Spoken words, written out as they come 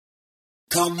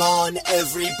Come on,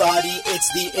 everybody,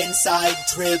 it's the inside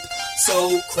trip.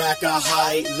 So crack a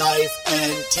high life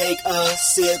and take a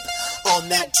sip on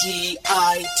that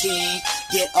T-I-T.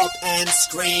 Get up and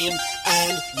scream,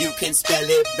 and you can spell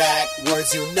it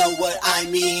backwards, you know what I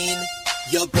mean.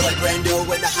 Your boy Brando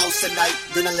in the house tonight,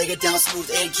 gonna lay it down smooth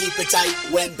and keep it tight.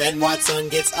 When Ben Watson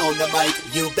gets on the mic,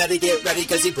 you better get ready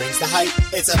cause he brings the hype.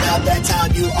 It's about that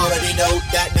time, you already know,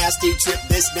 that nasty trip,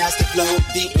 this nasty flow.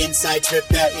 The inside trip,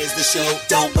 that is the show.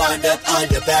 Don't wind up on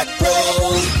your back,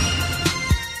 bro.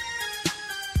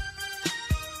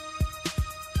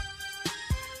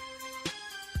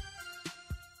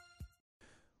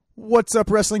 What's up,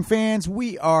 wrestling fans?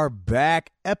 We are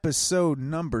back. Episode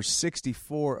number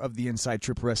 64 of the Inside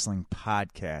Trip Wrestling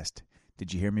Podcast.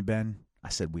 Did you hear me, Ben? I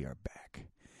said we are back.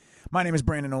 My name is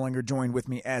Brandon Olinger. Joined with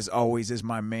me, as always, is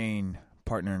my main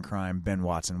partner in crime, Ben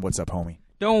Watson. What's up, homie?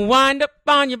 Don't wind up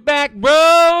on your back,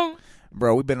 bro.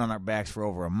 Bro, we've been on our backs for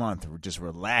over a month. We're just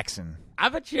relaxing.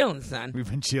 I've been chilling, son. We've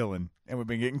been chilling, and we've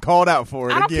been getting called out for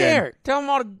it again. I don't care. Tell them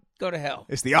all to go to hell.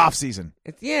 It's the off season.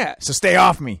 Yeah. So stay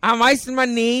off me. I'm icing my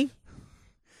knee.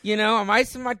 You know, I'm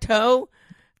icing my toe.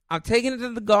 I'm taking it to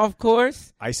the golf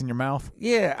course. Ice in your mouth?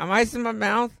 Yeah, I'm icing my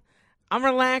mouth. I'm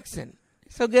relaxing.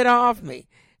 So get off me.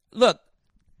 Look,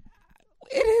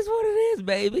 it is what it is,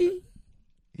 baby.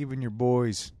 Even your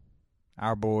boys,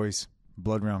 our boys,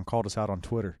 Blood Round, called us out on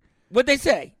Twitter. What'd they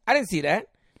say? I didn't see that.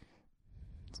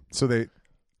 So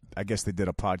I guess they did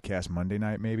a podcast Monday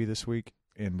night maybe this week,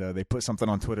 and they put something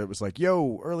on Twitter. It was like,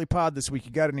 yo, early pod this week.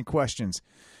 You got any questions?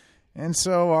 And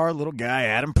so our little guy,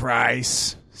 Adam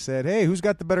Price, said, hey, who's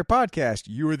got the better podcast?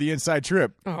 You or the Inside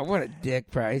Trip? Oh, what a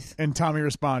dick, Price. And Tommy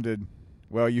responded,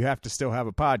 well, you have to still have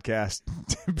a podcast.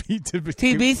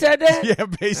 TB said that? Yeah,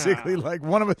 basically. Like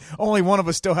only one of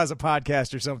us still has a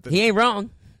podcast or something. He ain't wrong.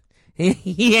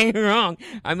 He ain't wrong.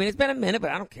 I mean, it's been a minute,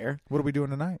 but I don't care. What are we doing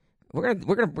tonight? We're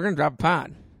gonna drop a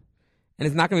pod. And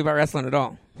it's not going to be about wrestling at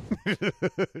all.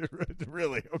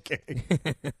 Really? Okay.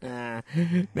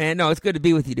 Man, no, it's good to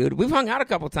be with you, dude. We've hung out a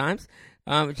couple times.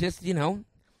 Just, you know.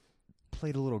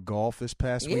 Played a little golf this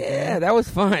past weekend. Yeah, that was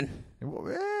fun.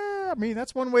 I mean,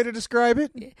 that's one way to describe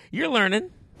it. You're learning.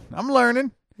 I'm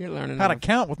learning. You're learning. How to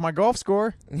count with my golf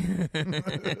score.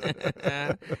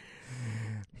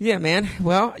 Yeah, man.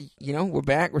 Well, you know, we're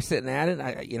back. We're sitting at it.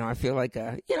 I feel like,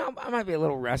 I might be a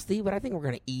little rusty, but I think we're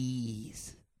going to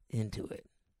ease into it.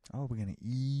 Oh, we're going to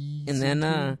ease and then,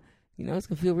 it's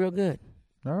going to feel real good.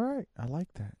 All right. I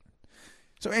like that.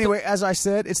 So anyway, as I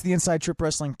said, it's the Inside Trip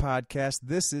Wrestling Podcast.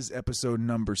 This is episode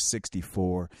number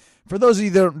 64. For those of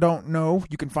you that don't know,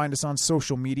 you can find us on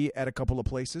social media at a couple of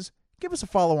places. Give us a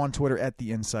follow on Twitter at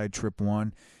the Inside Trip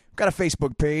 1. We've got a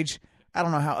Facebook page. I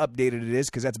don't know how updated it is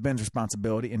because that's Ben's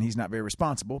responsibility, and he's not very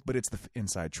responsible, but it's the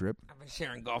Inside Trip. I've been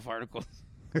sharing golf articles.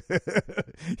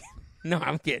 No,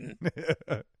 I'm kidding.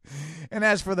 And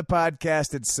as for the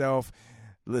podcast itself,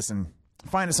 listen,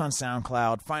 find us on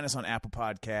SoundCloud, find us on Apple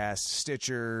Podcasts,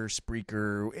 Stitcher,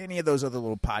 Spreaker, any of those other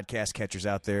little podcast catchers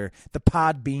out there. The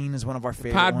Podbean is one of our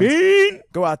favorite ones.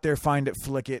 Go out there, find it,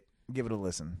 flick it, give it a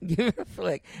listen. Give it a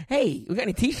flick. Hey, we got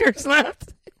any T-shirts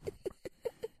left?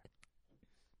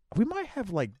 We might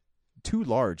have like 2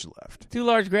 large left. 2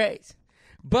 large grays.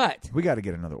 But we got to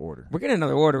get another order. We're getting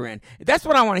another order in. That's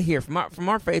what I want to hear from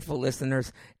our faithful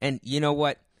listeners. And you know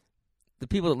what? The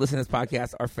people that listen to this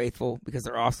podcast are faithful because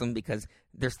they're awesome, because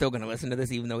they're still going to listen to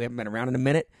this even though we haven't been around in a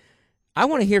minute. I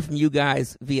want to hear from you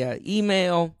guys via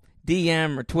email,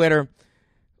 DM, or Twitter.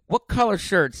 What color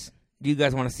shirts do you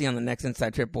guys want to see on the next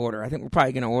Inside Trip order? I think we're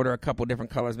probably going to order a couple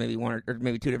different colors, maybe one or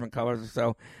maybe 2 different colors or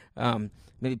so.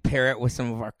 Maybe pair it with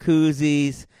some of our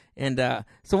koozies. And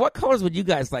so what colors would you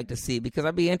guys like to see? Because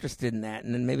I'd be interested in that,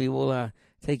 and then maybe we'll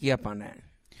take you up on that.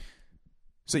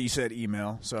 So you said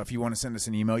email. So if you want to send us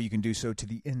an email, you can do so to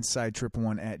the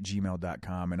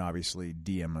insidetrip1@gmail.com, and obviously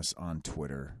DM us on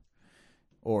Twitter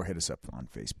or hit us up on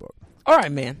Facebook. All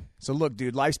right, man. So look,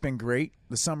 dude, life's been great.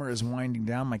 The summer is winding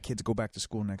down. My kids go back to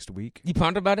school next week. You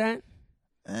pumped about that?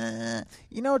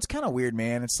 It's kind of weird,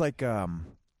 man. It's like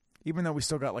even though we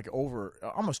still got like over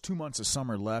almost 2 months of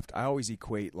summer left, I always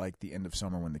equate like the end of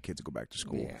summer when the kids go back to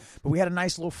school. Yeah. But we had a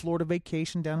nice little Florida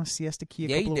vacation down in Siesta Key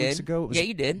a couple of weeks ago. It was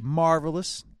you did.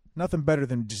 Marvelous. Nothing better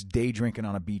than just day drinking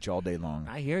on a beach all day long.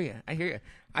 I hear you. I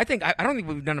don't think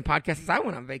we've done a podcast since I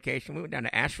went on vacation. We went down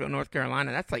to Asheville, North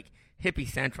Carolina. That's like hippie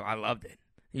central. I loved it.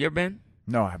 You ever been?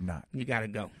 No, I have not. You got to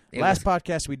go. Last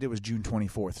podcast we did was June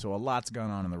 24th, so a lot's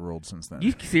gone on in the world since then.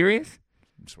 You serious?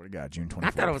 I swear to God, June 24th. I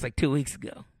thought it was like 2 weeks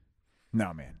ago.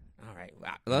 No, man. All right.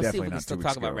 Well, let's see if we can still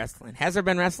talk about wrestling. Has there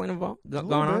been wrestling involved going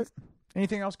on?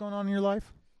 Anything else going on in your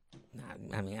life?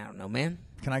 I mean, I don't know, man.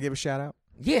 Can I give a shout out?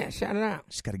 Yeah, shout it out.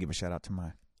 Just got to give a shout out to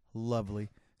my lovely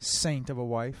saint of a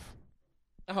wife,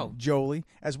 Jolie,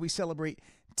 as we celebrate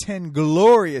 10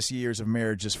 glorious years of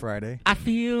marriage this Friday. I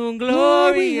feel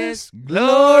glorious. I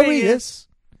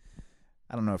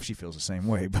don't know if she feels the same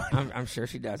way, but I'm sure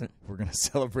she doesn't. We're going to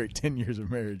celebrate 10 years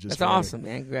of marriage this That's Friday. awesome,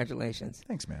 man. Congratulations.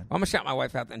 Thanks, man. I'm going to shout my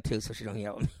wife out then, too, so she don't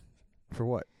yell at me. For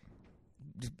what?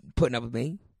 Just putting up with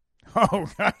me. Oh,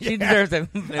 God. She deserves an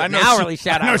hourly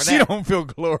shout out. I know for she that. don't feel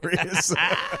glorious.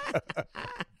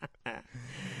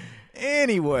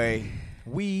 Anyway,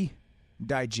 we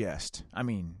digress.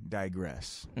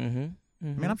 Mm-hmm.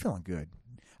 Man, I'm feeling good.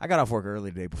 I got off work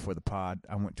early today before the pod.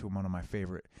 I went to one of my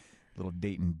favorite little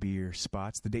Dayton beer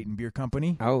spots, the Dayton Beer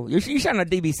Company. Oh, you're shouting at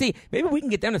DBC. Maybe we can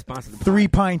get them to sponsor the pod. 3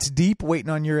 pints deep, waiting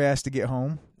on your ass to get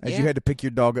home as Yeah. you had to pick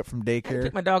your dog up from I daycare.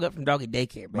 picked my dog up from doggy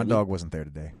daycare, baby. My dog wasn't there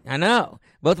today. I know.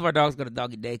 Both of our dogs go to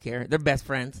doggy daycare. They're best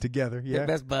friends. Together, yeah. They're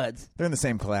best buds. They're in the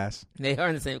same class. They are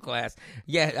in the same class.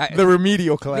 Yeah. The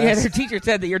remedial class. Yeah, their teacher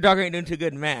said that your dog ain't doing too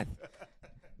good in math.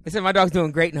 They said my dog's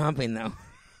doing great in humping, though.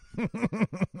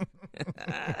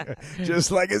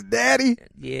 Just like his daddy.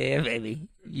 Yeah, baby.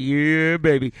 Yeah,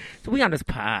 baby. So we on this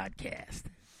podcast.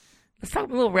 Let's talk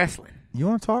a little wrestling. You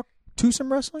want to talk to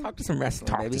some wrestling? Talk to some wrestling,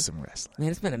 Talk baby. to some wrestling.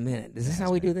 Man, it's been a minute. Is this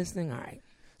how we do this thing? All right.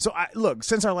 So, look,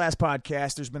 since our last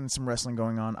podcast, there's been some wrestling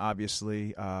going on,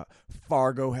 obviously.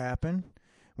 Fargo happened.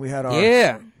 We had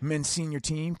our men's senior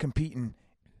team compete in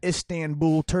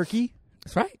Istanbul, Turkey.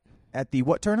 That's right. At the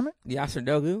what tournament? The Yasar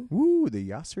Dogu. Ooh, the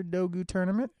Yasar Dogu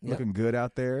tournament. Yep. Looking good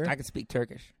out there. I can speak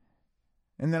Turkish.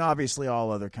 And then, obviously, all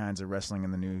other kinds of wrestling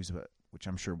in the news, which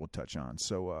I'm sure we'll touch on.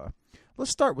 So, let's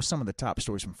start with some of the top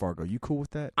stories from Fargo. You cool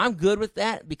with that? I'm good with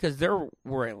that because there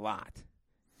were a lot.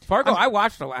 Fargo, I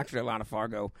watched actually a lot of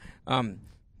Fargo.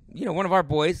 One of our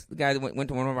boys, the guy that went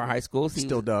to one of our high schools, he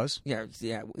still does. Yeah.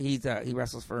 He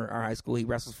wrestles for our high school. He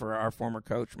wrestles for our former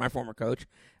coach, my former coach.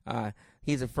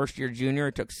 He's a first-year junior.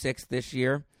 He took 6th this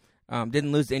year.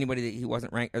 Didn't lose to anybody that he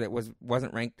wasn't ranked or that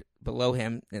wasn't ranked below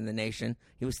him in the nation.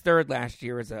 He was 3rd last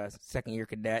year as a second-year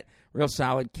cadet. Real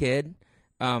solid kid.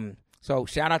 So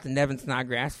shout out to Nevin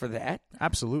Snodgrass for that.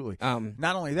 Absolutely.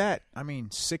 Not only that,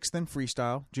 6th in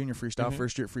freestyle, junior freestyle,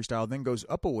 first year at freestyle, then goes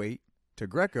up a weight to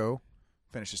Greco,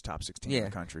 finishes top 16 in the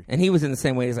country. And he was in the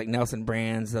same way as like Nelson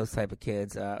Brands, those type of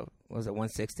kids. Was it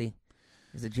 160?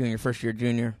 He's a junior, first year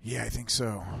junior. Yeah, I think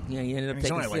so. Yeah, he ended up he's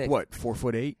taking only 6. like what,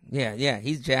 4'8"? Yeah,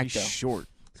 he's jacked. He's though. short.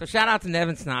 So shout out to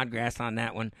Nevin Snodgrass on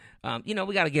that one.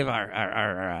 We got to give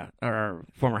our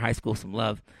former high school some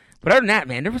love. But other than that,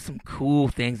 man, there were some cool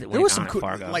things that went on at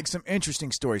Fargo. Like some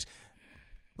interesting stories.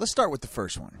 Let's start with the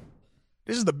first one.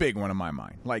 This is the big one in my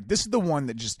mind. Like, this is the one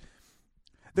that just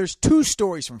 – there's 2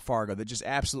 stories from Fargo that just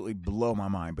absolutely blow my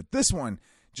mind. But this one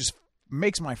just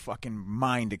makes my fucking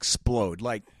mind explode.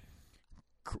 Like,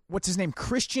 what's his name?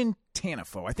 Christian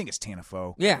Tanifo. I think it's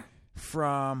Tanifo. Yeah.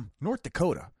 From North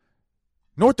Dakota.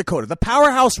 The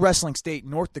powerhouse wrestling state,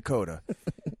 North Dakota.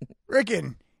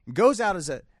 Frickin' goes out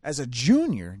as a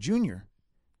junior.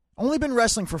 Only been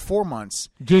wrestling for 4 months.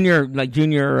 Junior, not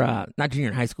junior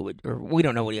in high school, or we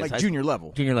don't know what he is. Like junior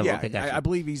level. Junior level. Yeah, Okay, gotcha. I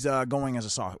believe he's going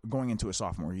into a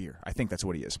sophomore year. I think that's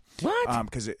what he is. What?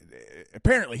 Because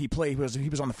apparently he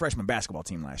was on the freshman basketball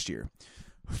team last year.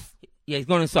 Yeah, he's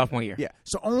going in sophomore year. Yeah,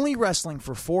 so only wrestling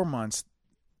for 4 months.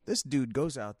 This dude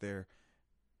goes out there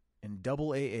in double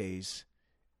AAs.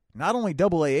 Not only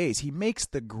double AAs, he makes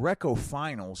the Greco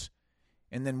finals,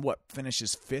 and then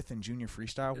finishes 5th in junior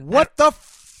freestyle. What the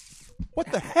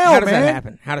hell, How does man? that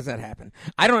happen? How does that happen?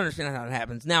 I don't understand how that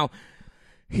happens. Now,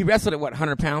 he wrestled at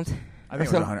 100 pounds? I think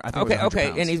it was 100. I think it was 100 okay,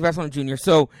 pounds. and he's wrestling junior.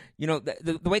 So,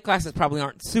 the weight classes probably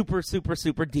aren't super, super,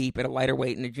 super deep at a lighter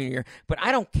weight in a junior. But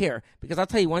I don't care because I'll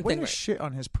tell you one thing. Way to shit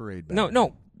on his parade.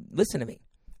 No, listen to me.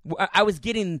 I was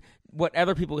getting what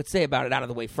other people could say about it out of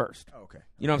the way first. Oh, okay.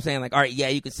 You know what I'm saying? Like, all right, yeah,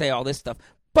 you could say all this stuff,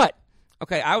 but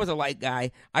okay, I was a light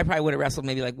guy. I probably would have wrestled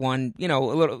maybe like a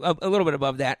little bit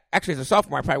above that. Actually, as a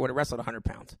sophomore, I probably would have wrestled 100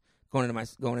 pounds going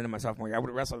into my sophomore year. I would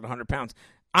have wrestled 100 pounds.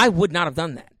 I would not have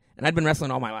done that, and I'd been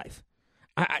wrestling all my life.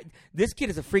 This kid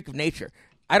is a freak of nature.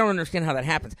 I don't understand how that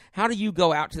happens. How do you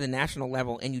go out to the national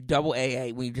level and you double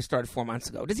AA when you just started 4 months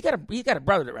ago? He's got a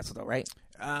brother that wrestled though, right?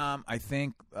 I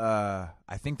think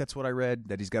that's what I read,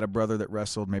 that he's got a brother that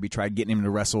wrestled, maybe tried getting him to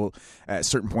wrestle at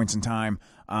certain points in time.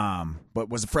 But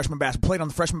was played on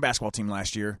the freshman basketball team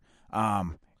last year.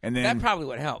 And then that probably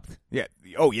would have helped. Yeah.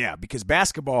 Oh yeah, because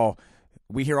basketball,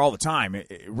 we hear all the time,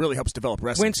 it really helps develop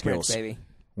wrestling Wind skills. sprints, baby.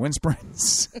 Wind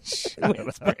sprints.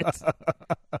 Wind sprints.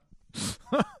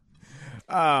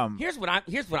 Here's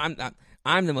what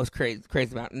I'm the most crazy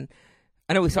about, and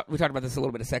I know we talked about this a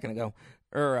little bit a second ago.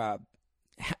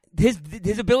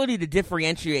 his ability to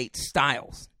differentiate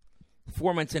styles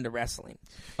 4 months into wrestling.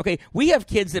 Okay, we have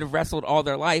kids that have wrestled all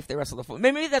their life. They wrestle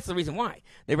maybe that's the reason why.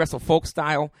 They wrestle folk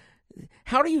style.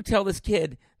 How do you tell this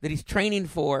kid that he's training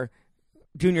for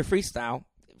junior freestyle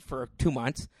for 2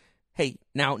 months? Hey,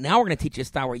 now we're going to teach you a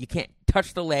style where you can't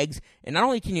touch the legs, and not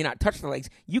only can you not touch the legs,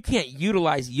 you can't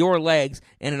utilize your legs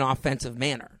in an offensive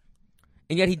manner.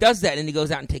 And yet he does that, and he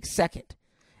goes out and takes second.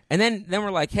 And then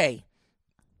we're like, hey,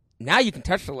 now you can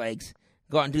touch the legs.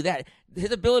 Go out and do that.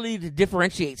 His ability to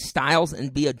differentiate styles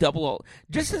and be a double,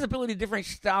 just his ability to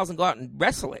differentiate styles and go out and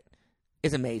wrestle it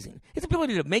is amazing. His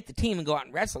ability to make the team and go out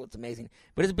and wrestle, it's amazing.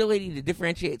 But his ability to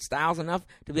differentiate styles enough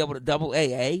to be able to double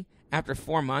AA after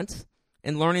 4 months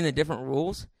and learning the different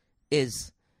rules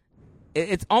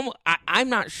it's almost, I'm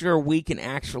not sure we can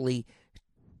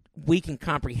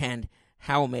comprehend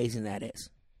how amazing that is.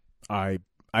 I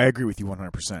agree with you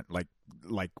 100%.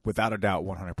 Like without a doubt,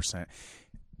 100%.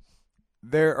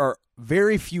 There are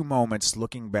very few moments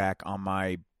looking back on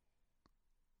my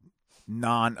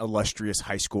non-illustrious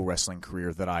high school wrestling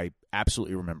career that I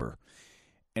absolutely remember.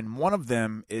 And one of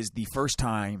them is the first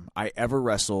time I ever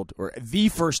wrestled, or the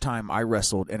first time I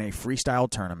wrestled in a freestyle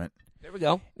tournament. There we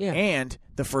go. Yeah. And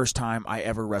the first time I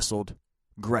ever wrestled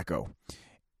Greco.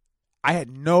 I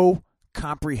had no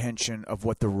comprehension of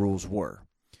what the rules were.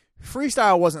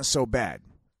 Freestyle wasn't so bad.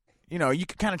 You know, you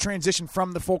could kind of transition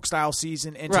from the folk style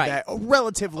season into that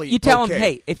relatively. You tell them,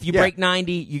 hey, if you break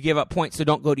 90, you give up points, so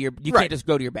don't go to you can't just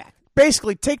go to your back.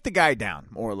 Basically, take the guy down,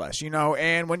 more or less,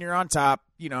 and when you're on top,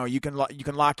 you can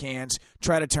lock hands,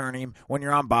 try to turn him. When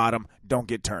you're on bottom, don't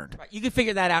get turned. Right. You can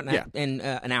figure that out in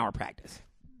an hour practice.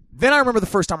 Then I remember the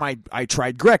first time I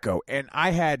tried Greco, and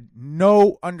I had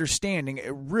no understanding.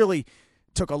 It really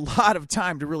took a lot of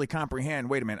time to really comprehend,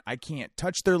 wait a minute, I can't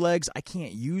touch their legs. I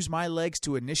can't use my legs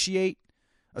to initiate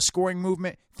a scoring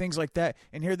movement, things like that.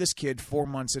 And here this kid, 4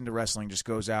 months into wrestling, just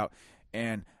goes out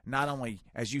and not only,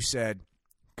 as you said,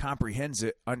 comprehends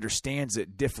it, understands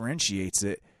it, differentiates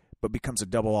it, but becomes a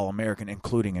double All-American,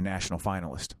 including a national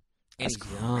finalist. That's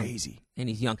crazy. And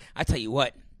he's young. I tell you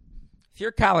what, if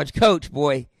you're a college coach,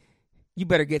 boy, you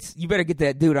better get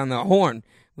that dude on the horn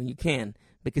when you can.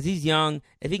 Because he's young.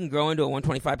 If he can grow into a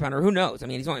 125-pounder, who knows? I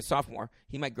mean, he's only a sophomore.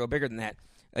 He might grow bigger than that.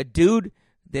 A dude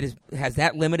that has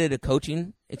that limited a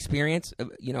coaching experience,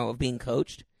 of being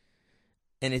coached,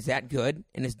 and is that good,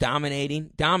 and is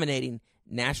dominating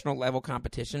national-level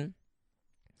competition.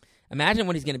 Imagine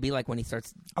what he's going to be like when he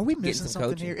starts. Are we missing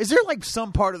something here? Is there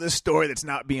some part of this story that's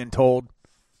not being told?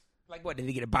 Like what? Did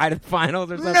he get a bye to the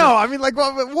finals or something? No, I mean,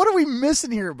 what are we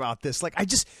missing here about this?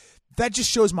 That just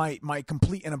shows my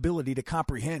complete inability to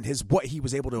comprehend what he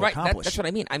was able to accomplish. That's what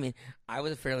I mean. I mean, I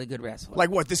was a fairly good wrestler. Like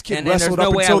what? This kid wrestled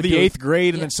up until the 8th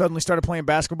grade and then suddenly started playing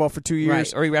basketball for 2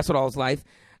 years? Right, or he wrestled all his life.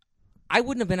 I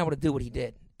wouldn't have been able to do what he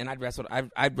did. And I'd wrestled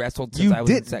since I was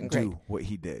in second grade. You didn't do what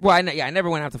he did. Well, I never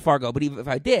went out to Fargo, but even if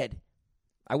I did,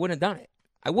 I wouldn't have done it.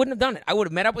 I would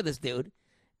have met up with this dude.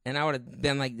 And I would have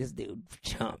been like, this dude,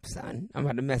 chump, son. I'm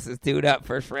about to mess this dude up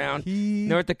first round.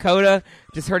 North Dakota,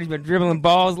 just heard he's been dribbling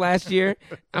balls last year.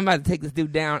 I'm about to take this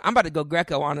dude down. I'm about to go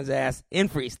Greco on his ass in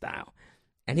freestyle.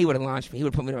 And he would have launched me. He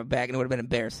would have put me to my back, and it would have been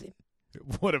embarrassing.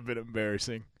 It would have been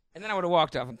embarrassing. And then I would have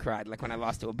walked off and cried, like when I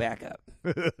lost to a backup.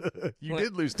 You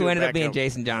did lose to a backup. Who ended up being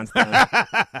Jason Johnstone.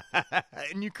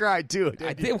 And you cried, too.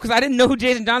 I did, because I didn't know who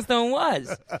Jason Johnstone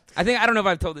was. I don't know if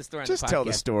I've told this story on the podcast. Just tell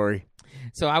the story.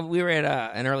 So we were at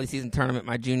an early season tournament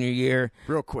my junior year.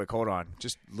 Real quick, hold on.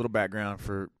 Just a little background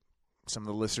for some of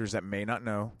the listeners that may not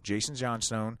know. Jason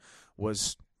Johnstone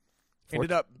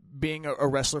ended up being a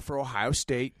wrestler for Ohio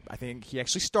State. I think he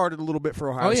actually started a little bit for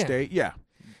Ohio State. Yeah.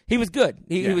 He was good.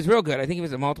 He was real good. I think he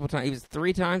was a multiple time. He was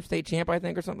 3-time state champ, I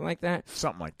think, or something like that.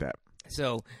 Something like that.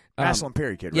 So Maslin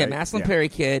Perry kid, right? Yeah, Maslin Perry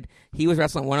kid. He was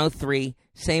wrestling 103,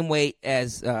 same weight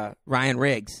as Ryan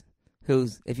Riggs.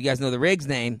 Who's, if you guys know the Riggs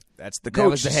name, that's the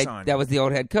coach's son. That was the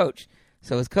old head coach.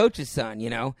 So his coach's son,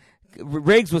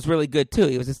 Riggs was really good too.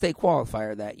 He was a state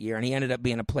qualifier that year, and he ended up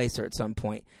being a placer at some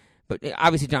point. But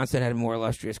obviously Johnson had a more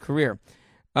illustrious career.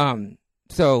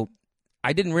 So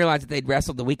I didn't realize that they'd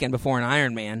wrestled the weekend before an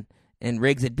Ironman, and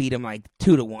Riggs had beat him like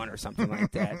 2-1 or something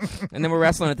like that. And then we're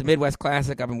wrestling at the Midwest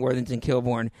Classic up in Worthington,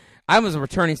 Kilbourne. I was a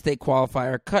returning state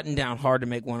qualifier, cutting down hard to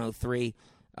make 103.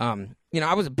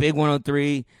 I was a big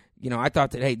 103. I thought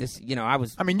that, hey, this, I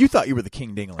was. I mean, you thought you were the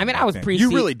king dingling. I mean, I was preseason.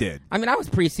 You really did. I mean, I was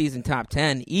preseason top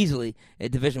 10 easily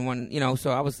at Division I.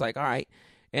 So I was like, all right,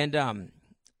 and I'm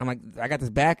like, I got this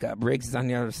backup. Riggs is on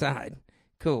the other side.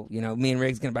 Cool. Me and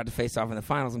Riggs going about to face off in the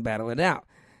finals and battle it out.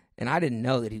 And I didn't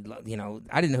know that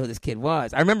I didn't know who this kid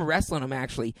was. I remember wrestling him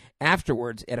actually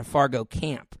afterwards at a Fargo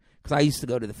camp because I used to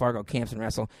go to the Fargo camps and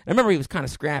wrestle. And I remember he was kind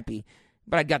of scrappy,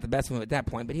 but I got the best of him at that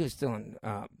point. But he was still in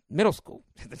middle school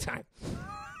at the time.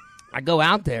 I go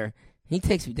out there. He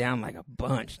takes me down like a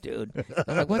bunch, dude.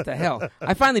 I'm like, what the hell?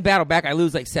 I finally battle back. I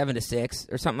lose like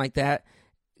 7-6 or something like that.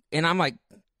 And I'm like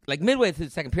midway through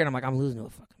the second period, I'm like, I'm losing to a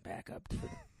fucking backup, dude.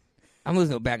 I'm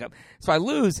losing to a backup. So I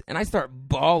lose, and I start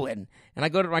bawling. And I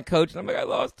go to my coach, and I'm like, I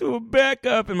lost to a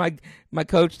backup. And my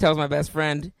coach tells my best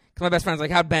friend, because my best friend's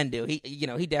like, how'd Ben do?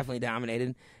 He definitely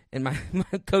dominated. And my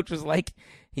coach was like,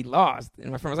 he lost. And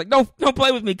my friend was like, don't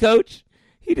play with me, coach.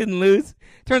 He didn't lose.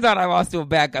 Turns out I lost to a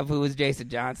backup who was Jason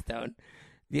Johnstone.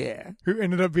 Yeah. Who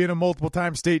ended up being a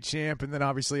multiple-time state champ and then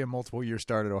obviously a multiple-year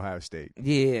start at Ohio State.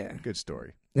 Yeah. Good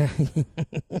story.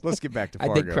 Let's get back to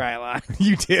Fargo. I did cry a lot.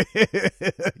 You did.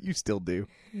 You still do.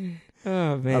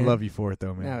 Oh, man. I love you for it,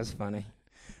 though, man. That was funny.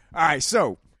 All right,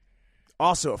 so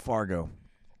also at Fargo,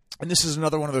 and this is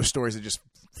another one of those stories that just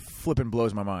flipping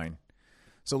blows my mind.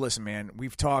 So listen, man,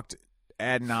 we've talked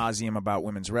ad nauseum about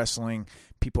women's wrestling.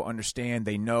 People understand.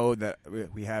 They know that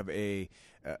we have a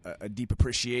deep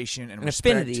appreciation and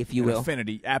respect, affinity, if you will.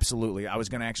 Affinity, absolutely. I was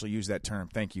going to actually use that term.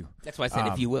 Thank you. That's why I said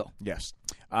if you will. Yes.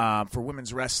 For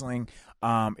women's wrestling,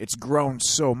 it's grown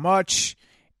so much,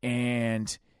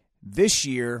 and this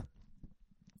year,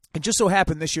 it just so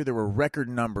happened this year there were record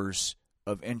numbers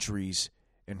of entries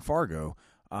in Fargo,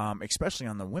 especially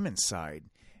on the women's side.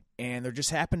 And there just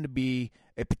happened to be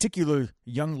a particular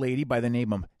young lady by the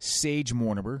name of Sage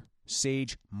Mortimer.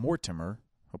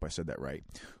 Hope I said that right.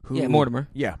 Mortimer.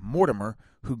 Yeah, Mortimer,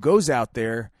 who goes out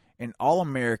there and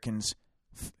All-Americans.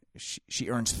 She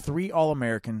earns 3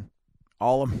 All-American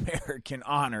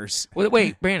honors.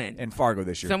 Wait, Brandon. In Fargo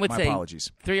this year. Some would My say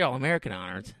apologies. 3 All-American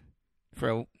honors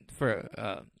for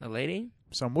a lady.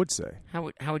 Some would say. How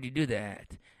would you do that?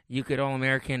 You could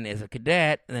All-American as a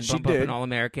cadet and then She bump up did. an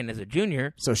All-American as a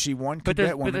junior. So she won But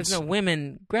cadet there's no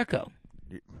women Greco.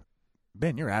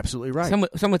 Ben, you're absolutely right.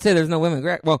 Some would say there's no women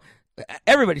Greco. Well,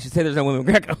 everybody should say there's no women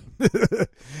Greco.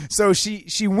 So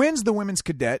she wins the women's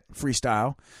cadet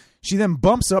freestyle. She then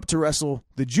bumps up to wrestle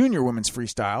the junior women's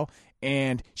freestyle,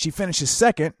 and she finishes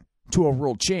second to a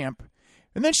world champ.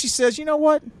 And then she says, you know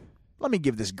what? Let me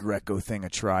give this Greco thing a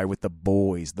try with the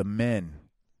boys, the men.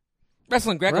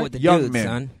 Wrestling Greco Right? with the Young dudes, men.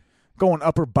 son. Going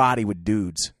upper body with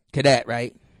dudes, Cadet,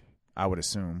 right? I would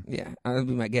assume. Yeah, that would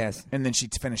be my guess. And then she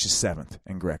finishes 7th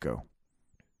in Greco.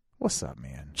 What's up,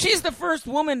 man? She's the first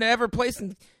woman to ever place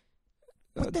in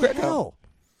What the Greco. hell?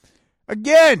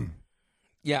 Again.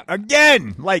 Yeah.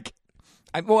 Again. Like,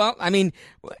 I mean,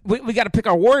 we got to pick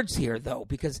our words here, though,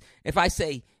 because if I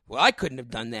say, well, I couldn't have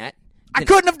done that. I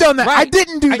couldn't have done that. Right. I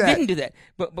didn't do that. I didn't do that.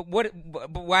 But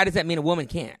why does that mean a woman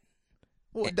can't?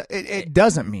 Well, it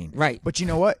doesn't mean. Right. But you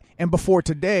know what? And before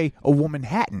today, a woman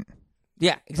hadn't.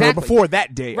 Yeah, exactly. Or before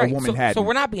that day, right. a woman hadn't. So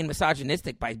we're not being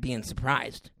misogynistic by being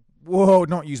surprised. Whoa,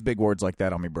 don't use big words like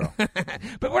that on me, bro.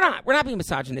 But we're not being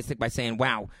misogynistic by saying,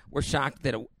 wow, we're shocked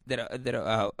that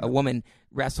a woman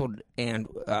wrestled and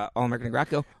All-American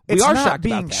Greco. We are shocked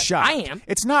about that. Shocked. I am.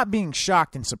 It's not being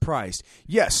shocked and surprised.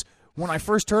 Yes, when I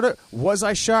first heard it, was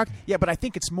I shocked? Yeah, but I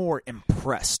think it's more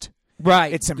impressed.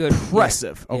 Right. It's Good.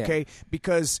 impressive, Yeah. okay?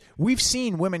 Because we've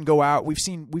seen women go out. We've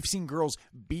seen girls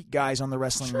beat guys on the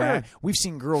wrestling mat. We've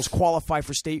seen girls qualify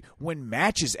for state, win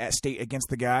matches at state against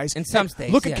the guys. In some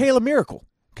states, Look yeah. at Kayla Miracle.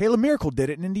 Kayla Miracle did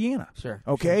it in Indiana. Sure.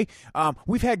 Okay?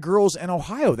 We've had girls in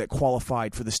Ohio that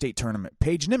qualified for the state tournament.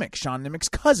 Paige Nimick, Sean Nimick's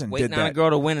cousin, Waiting did that. on a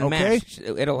girl to win a Okay? match.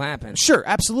 It'll happen. Sure,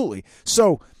 absolutely.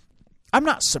 So I'm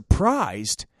not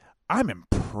surprised. I'm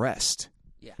impressed.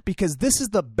 Yeah. Because this is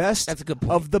the best That's a good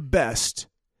point. of the best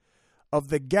of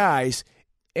the guys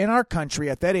in our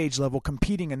country at that age level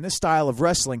competing in this style of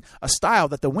wrestling, a style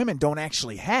that the women don't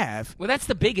actually have. Well, that's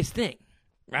the biggest thing,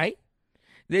 right?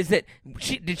 Is that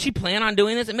did she plan on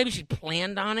doing this? And maybe she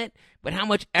planned on it, but how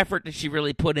much effort did she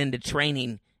really put into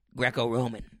training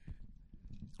Greco-Roman?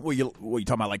 Well, you talking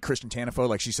about like Christian Tanifo?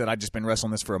 Like she said, I've just been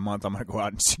wrestling this for a month. I'm going to go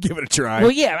out and give it a try.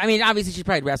 Well, yeah. I mean, obviously she's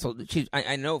probably wrestled.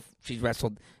 I know she's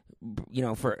wrestled,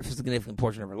 for a significant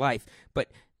portion of her life.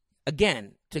 But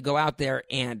again, to go out there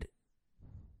and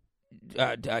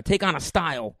take on a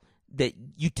style that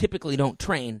you typically don't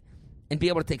train and be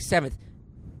able to take 7th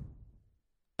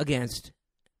against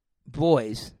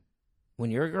boys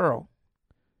when you're a girl,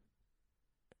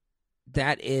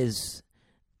 that is,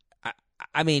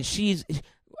 I mean,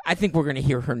 I think we're going to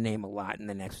hear her name a lot in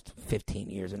the next 15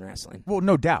 years in wrestling. Well,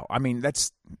 no doubt. I mean,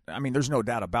 there's no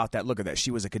doubt about that. Look at that. She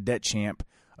was a cadet champ,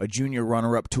 a junior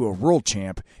runner-up to a world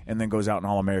champ, and then goes out in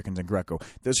All-Americans and Greco.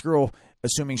 This girl,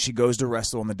 assuming she goes to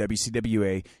wrestle in the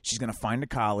WCWA, she's going to find a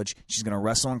college. She's going to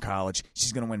wrestle in college.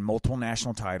 She's going to win multiple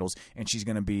national titles, and she's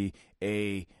going to be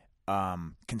a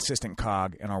consistent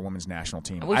cog in our women's national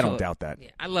team. wish I don't doubt that. Yeah,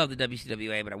 I love the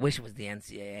WCWA, but I wish it was the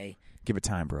NCAA. Give it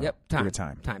time, bro. Yep, time. Give it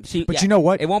time. But you know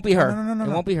what? It won't be her. No. It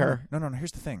won't be her. No.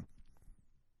 Here's the thing.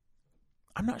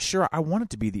 I'm not sure I want it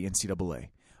to be the NCAA.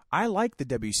 I like the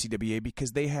WCWA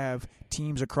because they have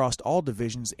teams across all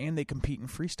divisions and they compete in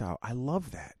freestyle. I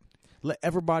love that. Let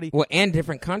everybody. Well, and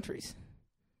different countries.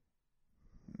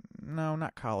 No,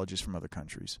 not colleges from other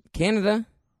countries. Canada.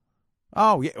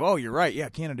 Oh, yeah. Oh, you're right. Yeah,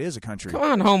 Canada is a country. Come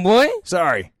on, homeboy.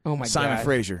 Sorry. Oh, my God. Simon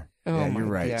Fraser. Oh, yeah, my you're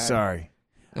right. God. Sorry.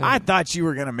 Oh. I thought you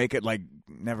were going to make it like,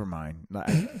 never mind.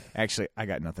 Actually, I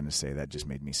got nothing to say. That just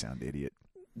made me sound idiot.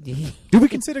 Do we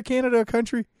consider Canada a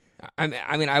country?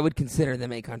 I mean, I would consider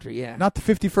them a country, yeah. Not the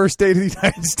 51st state of the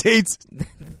United States.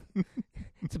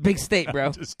 It's a big state, bro.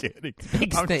 I'm just kidding.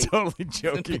 Big I'm state. totally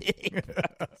joking. Big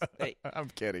state. I'm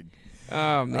kidding.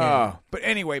 Oh, man. But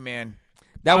anyway, man.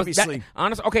 That obviously, was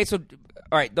honest. Okay, so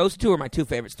all right, those two are my two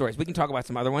favorite stories. We can talk about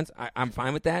some other ones. I'm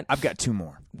fine with that. I've got two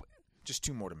more. Just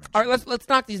two more to mention. All right, let's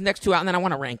knock these next two out, and then I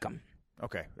want to rank them.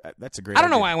 Okay, that's a great. I don't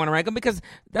know idea. why I want to rank them because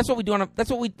that's what we do. That's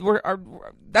what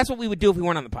we would do if we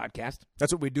weren't on the podcast.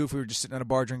 That's what we do if we were just sitting at a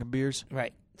bar drinking beers.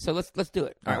 Right. So let's do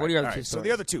it. All right. What are your other two stories? So the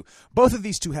other two, both of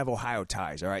these two have Ohio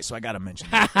ties. All right, so I got to mention.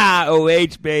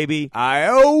 OH baby.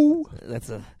 I-O. That's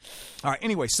a. All right.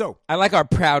 Anyway, so I like our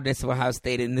proudness of Ohio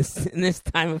State in this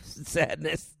time of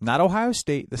sadness. not Ohio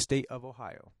State, the state of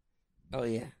Ohio. Oh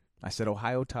yeah. I said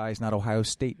Ohio ties, not Ohio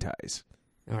State ties.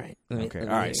 All right. All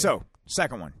right. So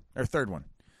second one or third one,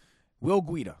 Will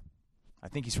Guida. I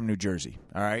think he's from New Jersey.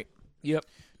 All right. Yep.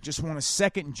 Just won a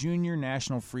second junior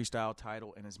national freestyle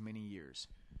title in as many years.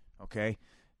 Okay,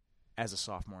 as a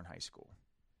sophomore in high school.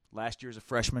 Last year as a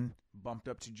freshman, bumped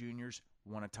up to juniors,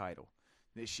 won a title.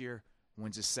 This year,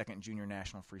 wins his second junior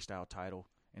national freestyle title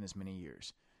in as many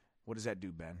years. What does that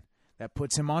do, Ben? That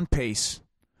puts him on pace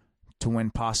to win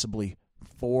possibly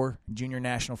 4 junior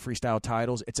national freestyle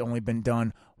titles. It's only been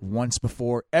done once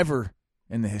before, ever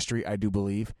in the history, I do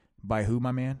believe. By who,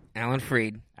 my man? Alan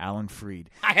Freed. Alan Freed.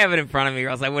 I have it in front of me, or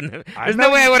else I wouldn't have. There's no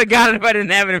way I would have got it if I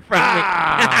didn't have it in front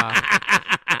of me.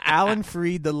 Alan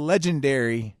Freed, the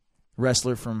legendary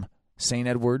wrestler from St.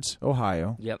 Edwards,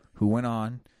 Ohio. Yep. Who went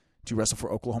on to wrestle for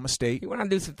Oklahoma State. He went on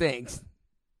to do some things.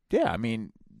 Yeah, I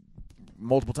mean,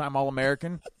 multiple-time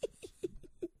All-American.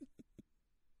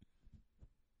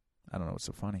 I don't know what's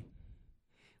so funny.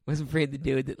 Wasn't Freed the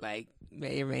dude that, like,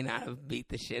 may or may not have beat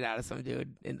the shit out of some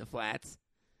dude in the flats?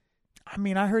 I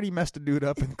mean, I heard he messed a dude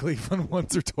up in Cleveland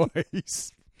once or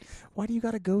twice. Why do you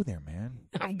got to go there, man?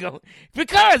 I'm going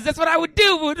because that's what I would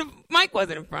do if Mike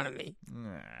wasn't in front of me.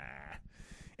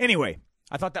 Anyway,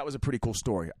 I thought that was a pretty cool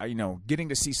story. Getting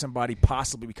to see somebody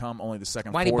possibly become only the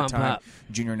second four-time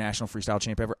junior national freestyle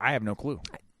champ ever. I have no clue.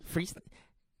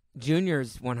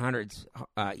 Juniors 100s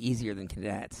easier than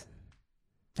cadets.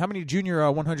 How many junior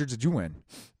 100s did you win?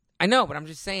 I know, but I'm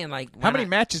just saying, like, how many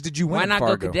matches did you win? Why not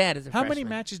Fargo? go cadet as a freshman? How many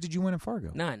matches did you win in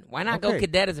Fargo? None. Why not go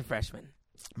cadet as a freshman?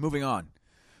 Moving on.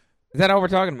 Is that all we're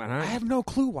talking about, huh? I have no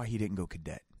clue why he didn't go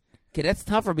cadet. Cadet's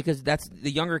tougher because that's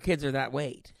the younger kids are that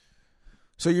weight.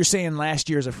 So you're saying last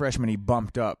year as a freshman he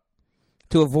bumped up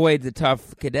to avoid the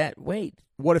tough cadet weight?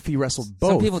 What if he wrestled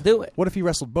both? Some people do it. What if he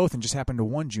wrestled both and just happened to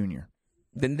one junior?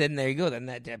 Then there you go. Then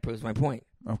that proves my point.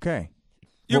 Okay.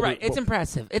 You're right. It's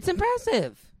impressive. It's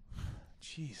impressive.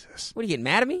 Jesus. What, are you getting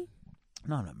mad at me?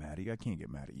 No, I'm not mad at you. I can't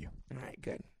get mad at you. All right,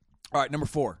 good. All right, number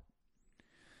 4.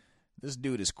 This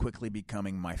dude is quickly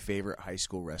becoming my favorite high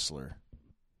school wrestler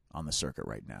on the circuit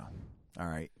right now. All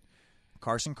right.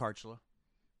 Carson Karchla.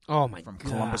 Oh, my From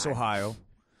God. Columbus, Ohio.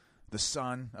 The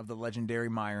son of the legendary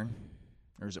Myron.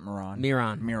 Or is it Miron?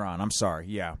 Miron. I'm sorry.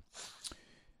 Yeah.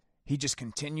 He just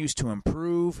continues to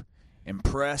improve,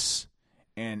 impress,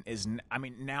 and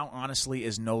now honestly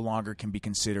is no longer can be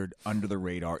considered under the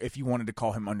radar. If you wanted to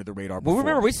call him under the radar before. Well,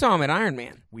 remember, we saw him at Iron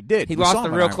Man. We did. He lost a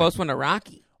real close one to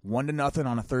Rocky. 1-0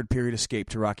 on a third period escape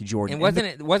to Rocky Jordan. And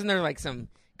wasn't there like some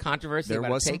controversy about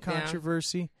There was some takedown?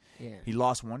 controversy. Yeah. He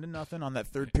lost 1-0 on that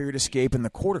third period escape in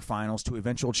the quarterfinals to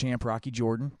eventual champ Rocky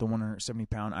Jordan, the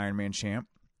 170-pound Ironman champ.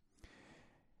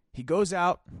 He goes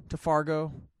out to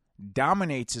Fargo,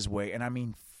 dominates his way, and I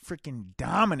mean freaking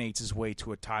dominates his way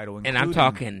to a title. And I'm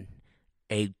talking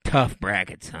a tough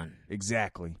bracket, son.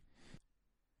 Exactly.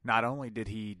 Not only did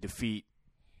he defeat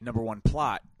number 1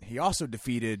 Plot, he also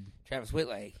defeated Travis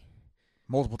Whitley,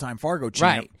 multiple-time Fargo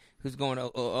champ. Right, who's going to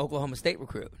Oklahoma State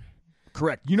recruit.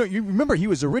 Correct. You remember he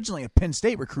was originally a Penn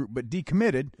State recruit, but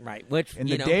decommitted. Right. Which in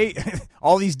the day,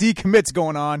 all these decommits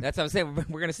going on. That's what I'm saying.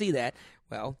 We're going to see that.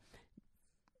 Well,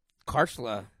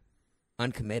 Karchla,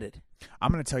 uncommitted.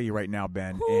 I'm going to tell you right now,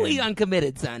 Ben. He's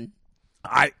uncommitted, son.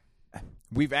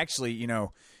 We've actually,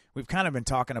 we've kind of been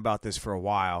talking about this for a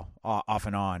while, off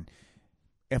and on.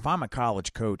 If I'm a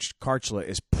college coach, Karchla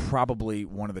is probably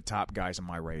one of the top guys on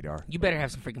my radar. You better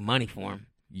have some freaking money for him.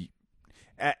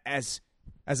 As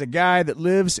a guy that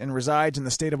lives and resides in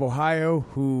the state of Ohio,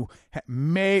 who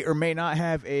may or may not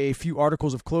have a few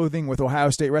articles of clothing with Ohio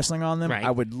State wrestling on them, right.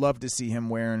 I would love to see him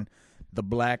wearing the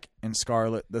black and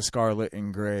scarlet, the scarlet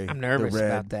and gray. I'm nervous the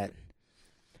red. about that.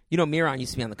 You know, Miron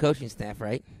used to be on the coaching staff,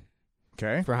 right?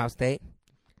 Okay. For Ohio State.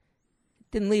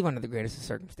 Didn't leave under the greatest of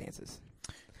circumstances.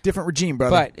 Different regime,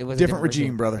 brother. But it was different a different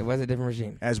regime, brother. It was a different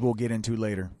regime. As we'll get into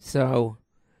later. So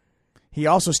he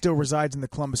also still resides in the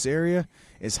Columbus area,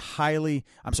 is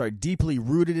deeply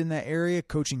rooted in that area,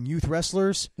 coaching youth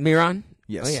wrestlers. Miron?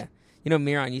 Yes. Oh, yeah. You know,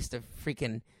 Miron used to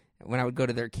freaking, when I would go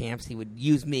to their camps, he would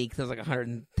use me, because I was like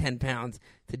 110 pounds,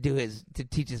 to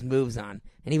teach his moves on.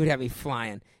 And he would have me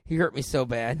flying. He hurt me so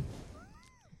bad.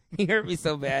 He hurt me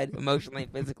so bad, emotionally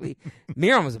and physically.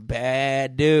 Miron was a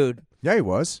bad dude. Yeah, he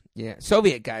was. Yeah.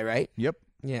 Soviet guy, right? Yep.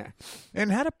 Yeah.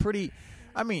 And had a pretty,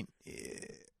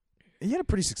 he had a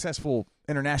pretty successful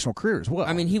international career as well.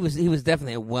 I mean, he was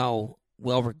definitely a well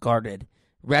regarded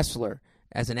wrestler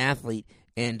as an athlete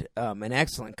and an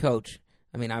excellent coach.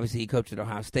 I mean, obviously he coached at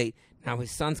Ohio State. Now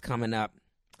his son's coming up.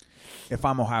 If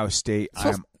I'm Ohio State,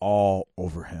 I'm all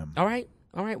over him. All right.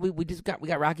 We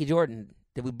got Rocky Jordan.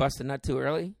 Did we bust a nut too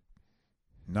early?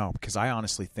 No, because I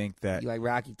honestly think that You like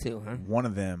Rocky too, huh? one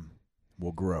of them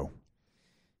will grow.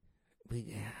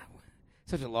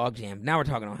 Such a logjam. Now we're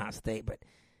talking Ohio State, but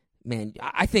man,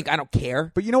 I think I don't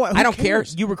care. But you know what? I don't care.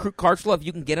 You recruit Karchla if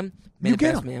you can get him. May You the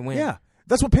get best him. man win. Yeah,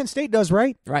 that's what Penn State does,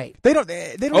 right? Right. They don't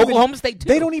Oklahoma State too.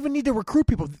 They don't even need to recruit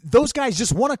people. Those guys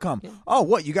just want to come. Yeah. Oh,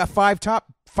 what? You got five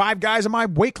guys in my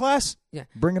weight class? Yeah.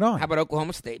 Bring it on. How about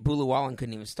Oklahoma State? Bulu Wallen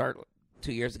couldn't even start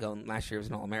 2 years ago, and last year was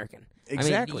an All-American.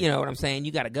 Exactly. I mean, you know what I'm saying?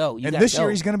 You got to go. And this year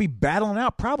he's going to be battling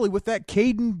out probably with that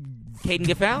Caden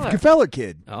Gefella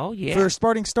kid. Oh, yeah. For a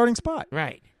starting spot.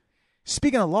 Right.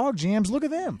 Speaking of log jams, look at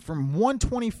them. From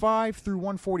 125 through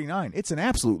 149. It's an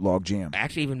absolute log jam.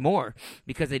 Actually, even more,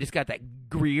 because they just got that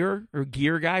Gear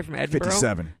guy from Edinburgh.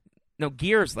 57. No,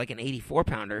 Gear's like an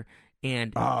 84-pounder.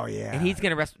 And oh, yeah. And he's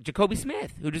going to wrestle Jacoby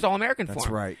Smith, who just All-American for him. That's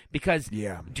right. Because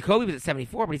Jacoby was at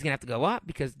 74, but he's going to have to go up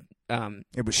because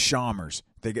it was Chalmers.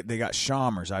 They got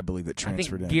Chalmers, I believe, that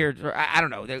transferred I think in. Gear, I don't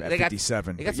know. They got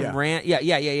 57. They got some rant.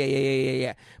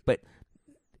 Yeah. But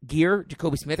Gear,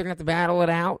 Jacoby Smith are going to have to battle it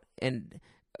out, and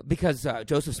because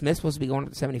Joseph Smith's supposed to be going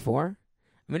up to 74.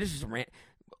 I mean, this is a rant.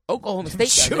 Oklahoma State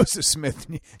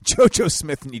JoJo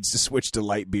Smith needs to switch to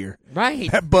light beer. Right.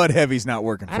 That Bud Heavy's not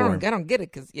working for him. I don't get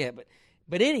it because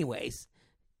but anyways,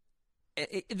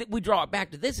 we draw it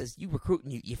back to this: is you recruit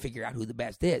and you figure out who the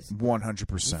best is.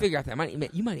 100%. You figure out that money.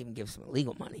 You might even give some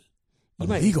illegal money.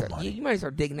 Money. You might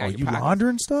start digging out Are your you pockets.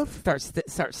 laundering stuff?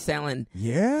 Start selling.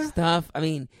 Yeah. Stuff. I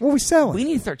mean, what are we selling? We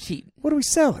need to start cheating. What are we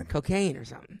selling? Cocaine or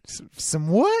something. Some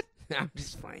what? I'm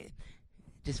just playing.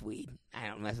 Just weed. I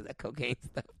don't mess with that cocaine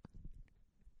stuff.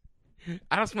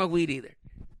 I don't smoke weed either.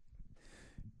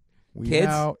 We Kids,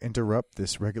 now interrupt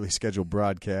this regularly scheduled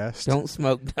broadcast. Don't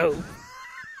smoke dope.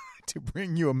 To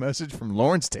bring you a message from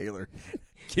Lawrence Taylor.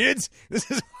 Kids, this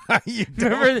is why you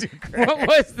don't Remember do crack. what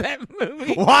was that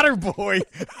movie? Waterboy.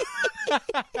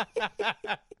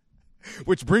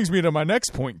 Which brings me to my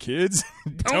next point, kids.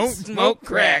 Don't smoke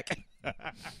crack.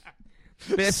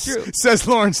 That's true. Says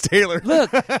Lawrence Taylor.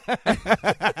 Look.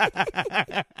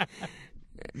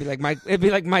 It'd be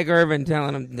like Mike Irvin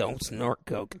telling him, don't snort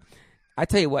coke. I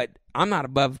tell you what, I'm not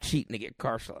above cheating to get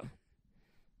Karchla.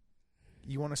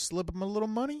 You want to slip him a little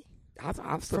money?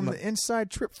 I'll slip from the inside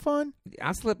trip fund?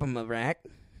 I'll slip him a rack.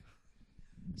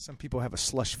 Some people have a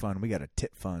slush fund. We got a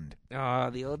tit fund. Oh,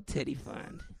 the old titty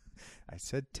fund. I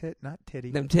said tit, not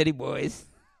titty. Them titty boys.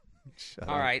 Shut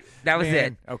all up. right, that was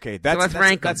Man, it. Okay, let's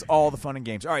rank them. That's all the fun and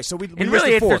games. All right, so we and listed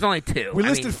really, four. There's only two. We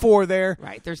listed four there.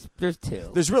 Right, there's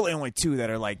two. There's really only two that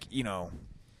are like,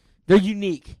 they're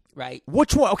unique, right?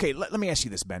 Which one? Okay, let me ask you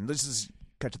this, Ben. Let's just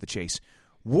cut to the chase.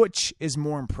 Which is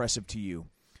more impressive to you?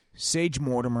 Sage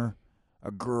Mortimer, a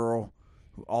girl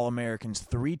who All-Americans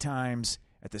 3 times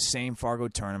at the same Fargo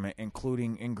tournament,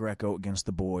 including in Greco against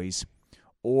the boys,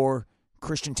 or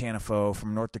Christian Tanafo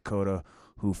from North Dakota,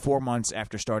 who 4 months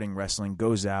after starting wrestling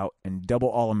goes out and double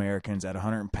All-Americans at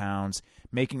 100 pounds,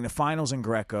 making the finals in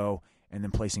Greco, and then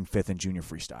placing 5th in junior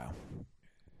freestyle.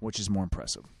 Which is more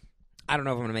impressive? I don't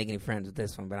know if I'm going to make any friends with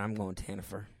this one, but I'm going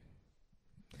Tanifer.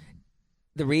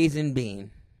 The reason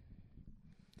being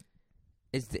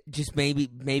is just maybe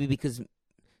because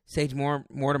Sage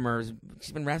Mortimer's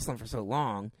she's been wrestling for so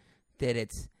long that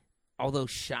it's, although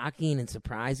shocking and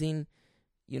surprising,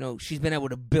 she's been able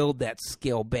to build that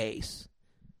skill base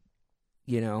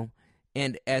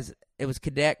and as it was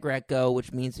cadet Greco,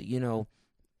 which means that,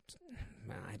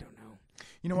 I don't know.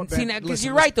 You know what, Ben? Ben? Because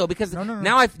you're right, though, because No.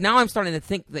 now I'm starting to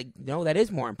think that, that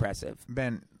is more impressive.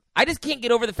 Ben, I just can't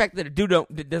get over the fact that a dude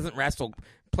that doesn't wrestle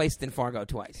placed in Fargo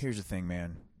twice. here's the thing,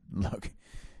 man. Look,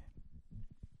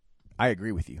 I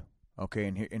agree with you, okay?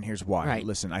 And here's why. Right.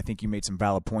 Listen, I think you made some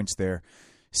valid points there.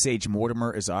 Sage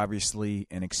Mortimer is obviously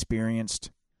an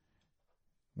experienced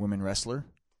women wrestler,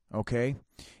 okay?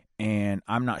 And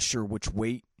I'm not sure which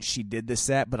weight she did this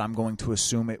at, but I'm going to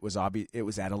assume it was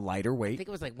at a lighter weight. I think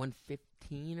it was like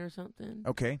 115 or something.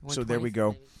 Okay, so there we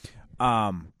go.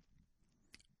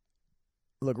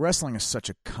 Look, wrestling is such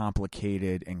a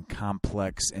complicated and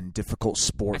complex and difficult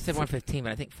sport. I said 115,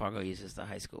 but I think Fargo uses the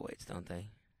high school weights, don't they?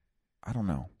 I don't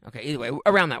know. Okay, either way,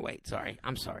 around that weight. Sorry.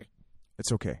 I'm sorry.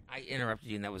 It's okay. I interrupted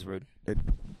you, and that was rude.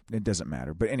 It doesn't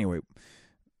matter. But anyway,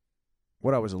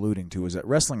 what I was alluding to is that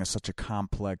wrestling is such a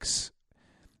complex,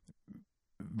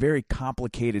 very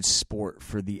complicated sport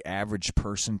for the average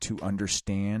person to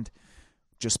understand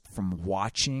just from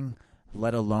watching,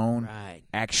 let alone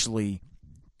actually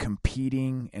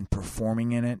competing and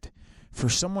performing in it. For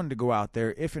someone to go out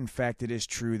there, if in fact it is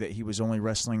true that he was only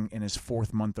wrestling in his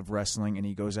 4th month of wrestling and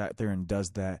he goes out there and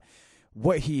does that,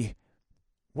 what he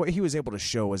was able to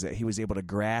show is that he was able to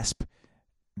grasp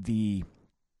the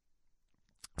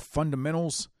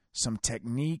fundamentals, some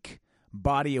technique,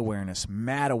 body awareness,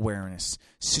 mat awareness,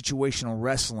 situational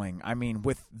wrestling. I mean,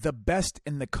 with the best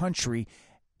in the country,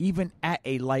 even at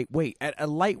a lightweight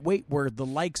where the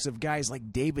likes of guys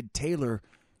like David Taylor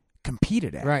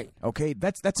competed at. Right. Okay,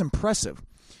 that's impressive.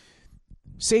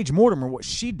 Sage Mortimer, what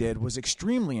she did was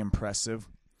extremely impressive.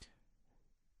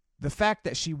 The fact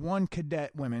that she won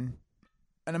cadet women,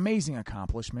 an amazing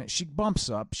accomplishment. She bumps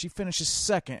up. She finishes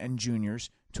 2nd in juniors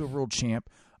to a world champ.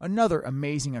 Another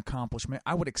amazing accomplishment.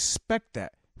 I would expect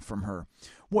that from her.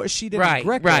 What she did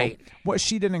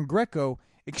in Greco,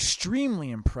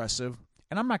 extremely impressive.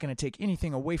 And I'm not going to take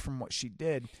anything away from what she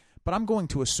did, but I'm going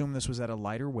to assume this was at a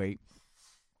lighter weight.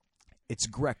 It's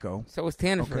Greco. So it's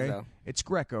Tanner, okay? though. It's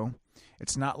Greco.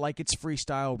 It's not like it's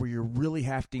freestyle where you're really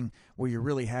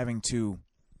having to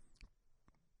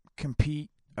compete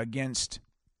against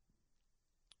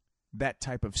that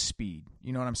type of speed.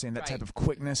 You know what I'm saying? That type of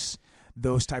quickness,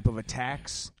 those type of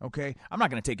attacks. Okay, I'm not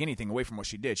going to take anything away from what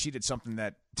she did. She did something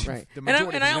that the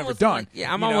majority has never done.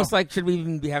 I'm almost like, should we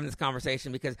even be having this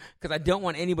conversation? Because I don't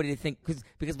want anybody to think,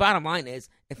 because bottom line is,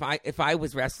 if I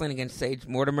was wrestling against Sage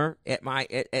Mortimer at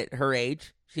her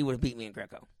age, she would have beat me in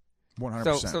Greco.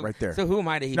 100% right there. So who am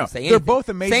I to even say anything? They're both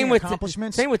amazing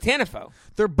accomplishments. Same with Tanifo.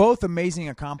 They're both amazing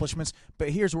accomplishments, but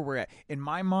here's where we're at. In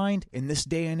my mind, in this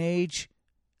day and age,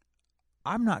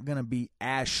 I'm not going to be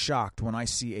as shocked when I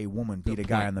see a woman beat a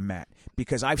guy on the mat,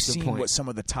 because I've seen what some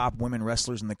of the top women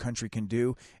wrestlers in the country can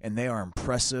do, and they are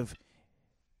impressive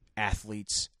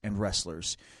athletes and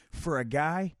wrestlers. For a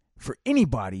guy, for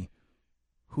anybody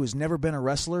who has never been a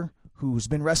wrestler, who's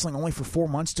been wrestling only for 4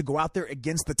 months, to go out there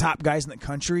against the top guys in the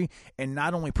country and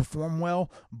not only perform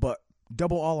well, but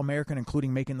double All-American,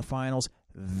 including making the finals,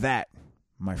 that,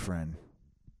 my friend,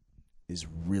 is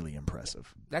really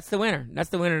impressive. That's the winner. That's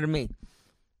the winner to me.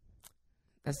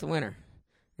 That's the winner.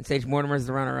 And Sage Mortimer is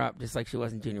the runner-up, just like she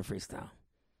was in junior freestyle.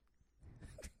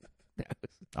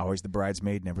 Always the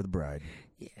bridesmaid, never the bride.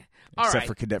 Yeah. Except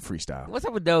for cadet freestyle. What's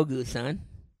up with Dogu, son?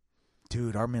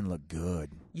 Dude, our men look good.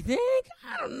 You think?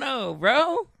 I don't know,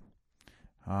 bro.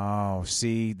 Oh,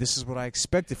 see, this is what I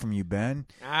expected from you, Ben.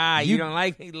 You don't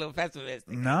like me, a little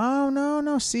pessimistic.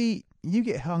 No. See, you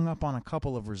get hung up on a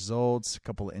couple of results, a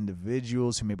couple of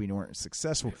individuals who maybe weren't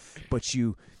successful, but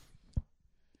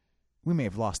we may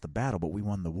have lost the battle, but we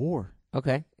won the war.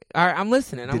 Okay. All right, I'm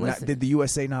listening. Did the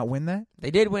USA not win that?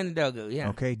 They did win the Dogu, yeah.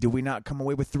 Okay. Did we not come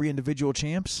away with 3 individual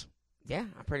champs? Yeah,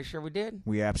 I'm pretty sure we did.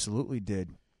 We absolutely did.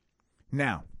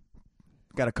 Now,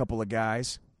 got a couple of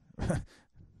guys.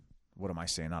 What am I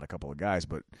saying? Not a couple of guys,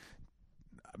 but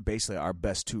basically our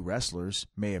best 2 wrestlers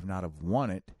may have not have won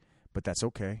it, but that's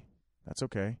okay. That's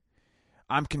okay.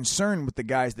 I'm concerned with the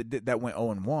guys that went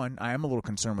 0-1. I am a little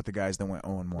concerned with the guys that went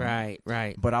 0-1.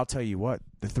 Right. But I'll tell you what,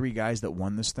 the 3 guys that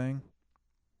won this thing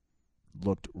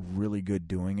looked really good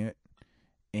doing it.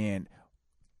 And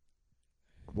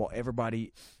while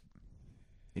everybody,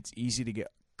 it's easy to get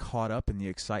caught up in the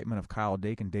excitement of Kyle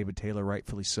Dake and David Taylor,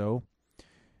 rightfully so,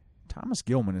 Thomas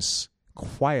Gilman is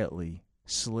quietly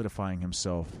solidifying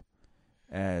himself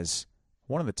as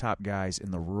one of the top guys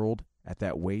in the world at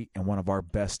that weight and one of our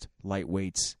best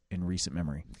lightweights in recent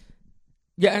memory.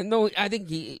 Yeah, no, I think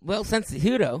since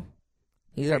Cejudo,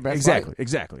 he's our best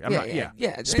Exactly.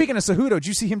 Yeah. Speaking of Cejudo, did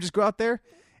you see him just go out there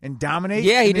and dominate.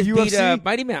 Yeah, he in the just UFC. beat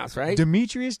Mighty Mouse, right?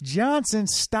 Demetrius Johnson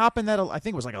stopping that. I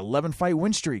think it was like 11-fight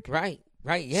win streak. Right.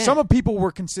 Yeah. Some of people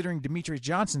were considering Demetrius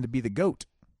Johnson to be the GOAT.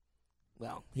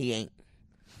 Well, he ain't,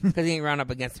 because he ain't run up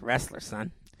against a wrestler,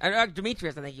 son.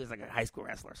 Demetrius, I think he was like a high school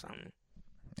wrestler or something.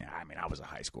 Yeah, I mean, I was a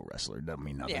high school wrestler. Doesn't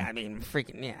mean nothing. Yeah, I mean,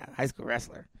 high school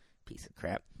wrestler. Piece of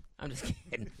crap. I'm just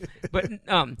kidding. But,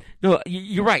 no,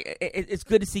 you're right. It's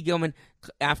good to see Gilman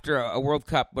after a World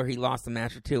Cup where he lost a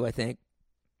match or two, I think,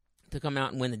 to come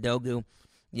out and win the Dogu.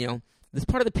 You know, this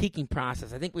part of the peaking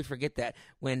process. I think we forget that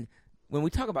when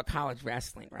we talk about college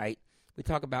wrestling, right? We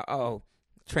talk about,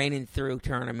 training through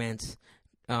tournaments,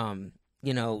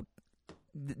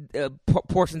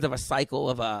 portions of a cycle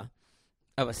of a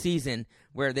season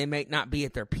where they may not be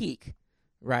at their peak,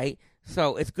 right?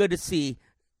 So it's good to see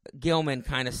Gilman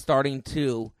kind of starting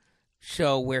to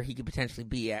show where he could potentially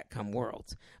be at come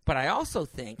Worlds. But I also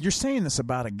think you're saying this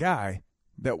about a guy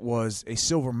that was a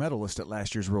silver medalist at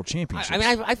last year's World Championships.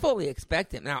 I mean, I fully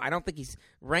expect him. Now, I don't think he's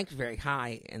ranked very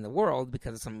high in the world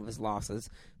because of some of his losses,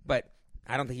 but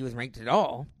I don't think he was ranked at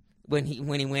all when he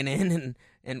went in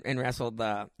and wrestled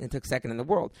and took second in the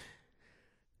world.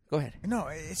 Go ahead. No,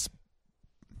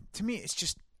 to me,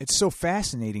 it's so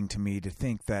fascinating to me to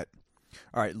think that,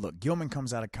 all right, look, Gilman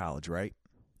comes out of college, right?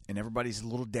 And everybody's a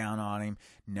little down on him,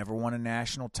 never won a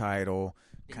national title,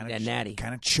 kind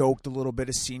of choked a little bit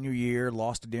his senior year,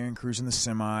 lost to Darian Cruz in the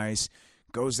semis,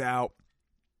 goes out,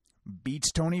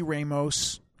 beats Tony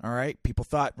Ramos, all right? People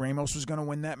thought Ramos was going to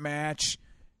win that match.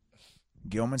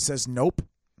 Gilman says, nope.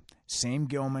 Same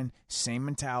Gilman, same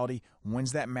mentality,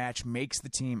 wins that match, makes the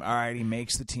team. All right, he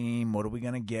makes the team. What are we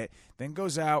going to get? Then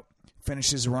goes out,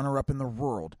 finishes runner-up in the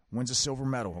world, wins a silver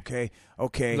medal, okay?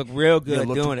 Look real good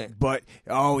doing it. But,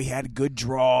 he had a good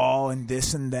draw and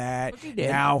this and that. He did.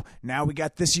 Now we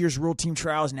got this year's World Team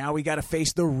Trials. Now we got to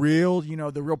face the real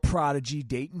prodigy,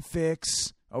 Dayton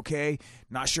Fix. Okay,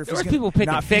 not sure if there he's were people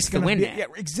picking Fix to win that. Yeah,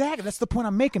 exactly. That's the point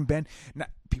I'm making, Ben. Now,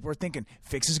 people are thinking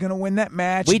Fix is going to win that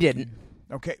match. We didn't.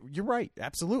 Okay, you're right.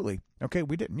 Absolutely. Okay,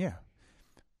 we didn't. Yeah.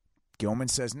 Gilman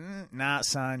says, "Nah,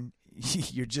 son,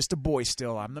 you're just a boy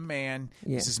still. I'm the man.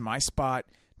 Yeah. This is my spot."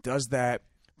 Does that,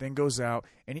 then goes out,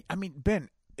 and Ben,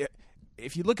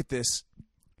 if you look at this,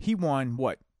 he won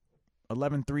what,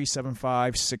 11-3, 7-5,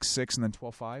 6-6, and then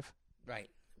 12-5.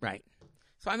 Right.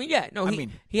 So I mean, yeah, no,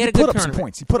 he had a good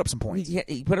tournament. He put up some points.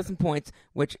 He put up some points,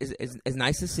 which is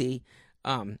nice to see.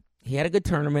 He had a good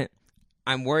tournament.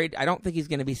 I'm worried. I don't think he's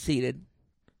going to be seeded,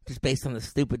 just based on the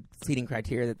stupid seeding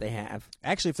criteria that they have.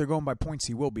 Actually, if they're going by points,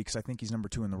 he will be, because I think he's number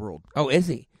 2 in the world. Oh, is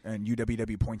he? And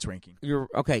UWW points ranking. You're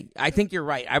okay. I think you're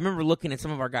right. I remember looking at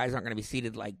some of our guys aren't going to be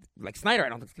seeded, like Snyder. I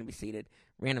don't think he's going to be seeded.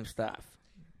 Random stuff.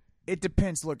 It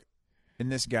depends. Look.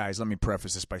 And this, guys, let me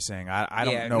preface this by saying I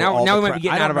don't know. Now we might be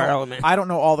getting out of our element. I don't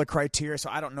know all the criteria,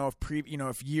 so I don't know if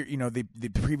the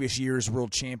previous year's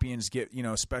world champions get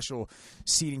special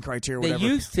seeding criteria. Or whatever. They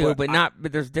used to,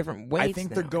 but there's different ways. I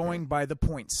think they're going by the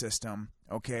point system.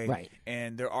 Okay, right.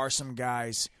 And there are some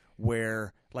guys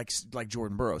where, like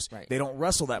Jordan Burroughs, right. They don't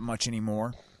wrestle that much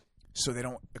anymore, so they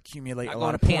don't accumulate a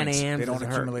lot of Pan points. Ams they don't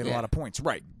accumulate a lot of points,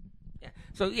 right?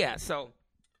 Yeah. So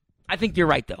I think you're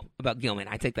right though about Gilman.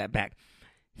 I take that back.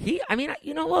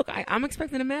 Look, I'm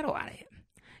expecting a medal out of him.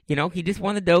 He just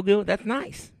won the Dogu. That's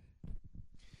nice.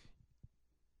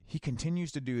 He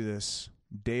continues to do this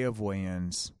day of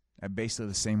weigh-ins at basically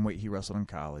the same weight he wrestled in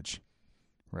college,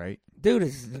 right? Dude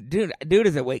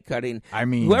is a weight cutting. I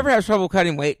mean, whoever has trouble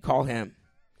cutting weight, call him.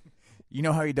 You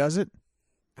know how he does it?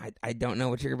 I don't know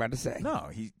what you're about to say. No,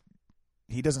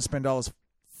 he doesn't spend all his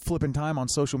flipping time on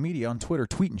social media, on Twitter,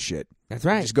 tweeting shit. That's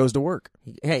right. He just goes to work.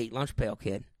 Hey, lunch pail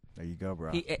kid. There you go,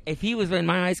 bro. If he was in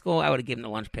my high school, I would have given him the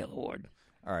lunch pail award.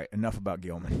 All right, enough about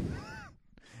Gilman.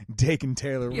 Dakin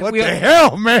Taylor, Yeah, what the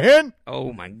hell, man?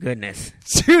 Oh, my goodness.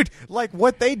 Dude, like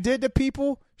what they did to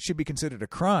people should be considered a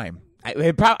crime. I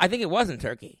think it was in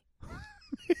Turkey.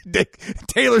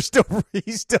 Taylor's still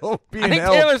being I think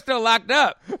held. Taylor's still locked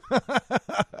up.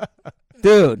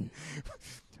 Dude.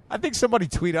 I think somebody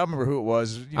tweeted, I don't remember who it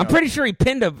was. I'm pretty sure he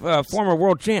pinned a former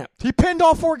world champ. He pinned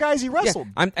all 4 guys he wrestled.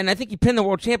 Yeah, and I think he pinned the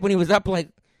world champ when he was up like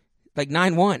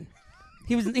 9-1.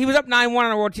 He was up 9-1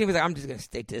 on a world champ. He was like, I'm just going to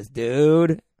stick to this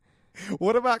dude.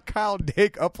 What about Kyle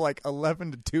Dake up like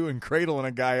 11-2 and cradling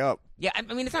a guy up? Yeah, I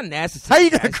mean, it's unnecessary. How you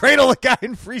going to cradle a guy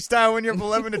in freestyle when you're up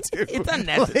 11-2? It's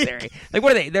unnecessary. Like,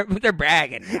 what are they? They're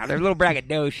bragging now. They're little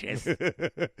braggadocious.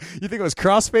 You think it was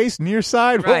crossface, near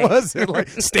side? Right. What was it? Like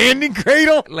standing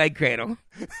cradle? Leg cradle.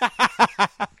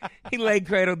 He leg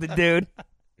cradled the dude.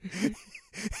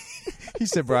 He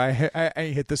said, bro, I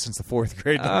ain't hit this since the 4th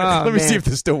grade. Oh, Let me see if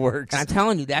this still works. And I'm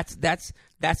telling you, that's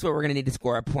That's where we're going to need to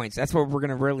score our points. That's where we're going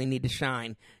to really need to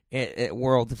shine at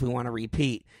Worlds if we want to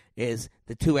repeat, is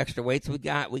the 2 extra weights we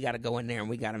got to go in there and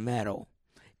we got to medal.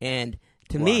 And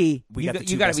to me, we got the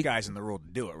 2 best guys in the world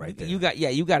to do it right there.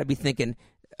 You got to be thinking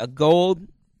a gold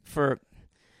for.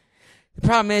 The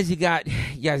problem is you got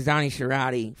Yazdani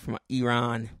Sharati from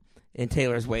Iran in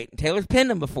Taylor's weight. And Taylor's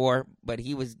pinned him before, but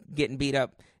he was getting beat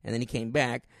up, and then he came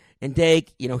back. And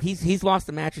Dake, he's lost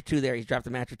a match or 2 there. He's dropped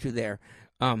a match or 2 there.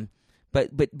 But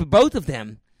both of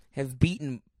them have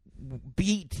beaten,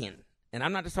 and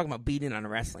I'm not just talking about beating on a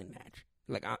wrestling match,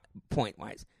 like point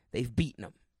wise. They've beaten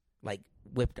them, like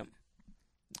whipped them.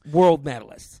 World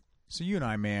medalists. So you and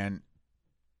I, man,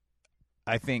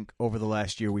 I think over the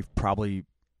last year we've probably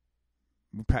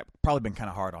been kind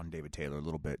of hard on David Taylor a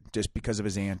little bit, just because of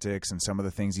his antics and some of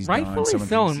the things he's done. Rightfully some of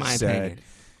the so, things in my he's said. opinion.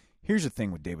 Here's the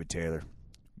thing with David Taylor: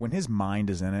 when his mind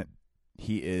is in it,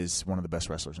 he is one of the best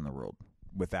wrestlers in the world.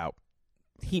 Without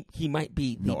he might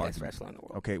be the no best argument. wrestler in the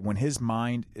world. Okay, when his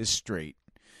mind is straight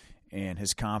and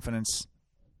his confidence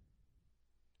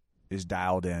is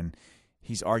dialed in,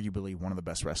 he's arguably one of the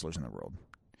best wrestlers in the world.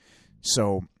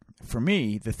 So, for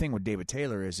me, the thing with David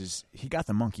Taylor is he got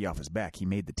the monkey off his back. He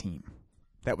made the team.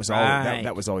 That was all. Right.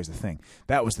 That was always the thing.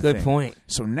 That was the Good thing. point.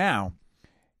 So now,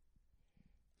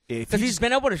 if Because he's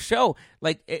been able to show,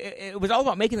 like, it was all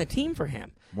about making the team for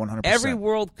him. 100%. Every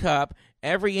World Cup,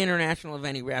 every international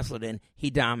event he wrestled in, he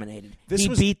dominated. He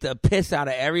beat the piss out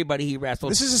of everybody he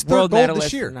wrestled. This is his World third gold medalist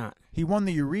this year. or not. He won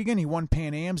the Eureka, he won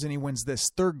Pan Ams, and he wins this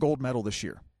 3rd gold medal this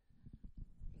year.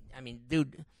 I mean,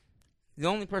 dude, the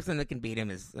only person that can beat him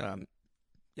is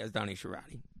Yazdani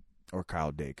Sharati. Or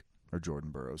Kyle Dake, or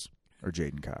Jordan Burroughs, or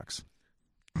Jaden Cox.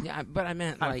 Yeah, but I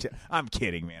meant like I'm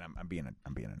kidding, man. I'm being an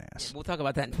ass. we'll talk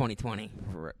about that in 2020.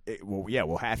 Well, yeah,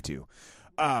 we'll have to.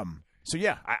 So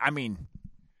yeah, I mean,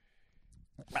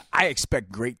 I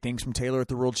expect great things from Taylor at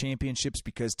the World Championships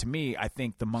because to me, I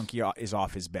think the monkey is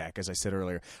off his back. As I said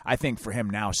earlier, I think for him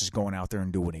now it's just going out there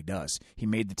and do what he does. He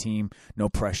made the team, no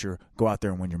pressure. Go out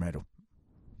there and win your medal.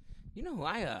 You know who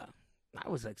I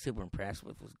was like super impressed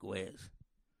with was Gwiz.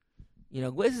 You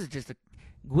know, Gwiz is just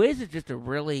a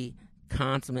really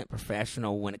consummate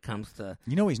professional when it comes to.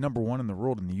 You know, he's number 1 in the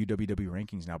world in the UWW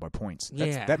rankings now by points.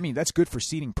 Yeah. That's good for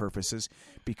seeding purposes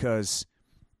because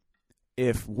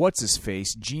if what's his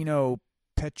face Gino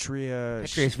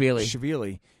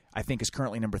Petriashvili, I think is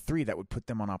currently number 3. That would put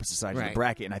them on opposite sides of the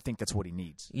bracket, and I think that's what he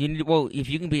needs. If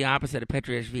you can be opposite of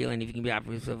Petriashvili and if you can be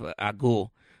opposite of Agul,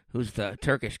 who's the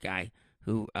Turkish guy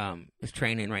who is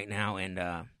training right now in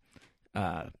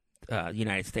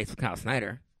United States with Kyle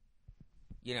Snyder.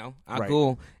 You know,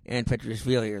 Agul and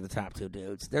Petriashvili are the top 2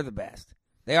 dudes. They're the best.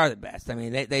 They are the best. I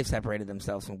mean, they've separated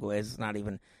themselves from Gwiz. It's not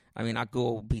even. I mean,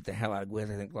 Agul beat the hell out of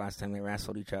Gwiz. I think the last time they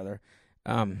wrestled each other.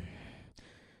 You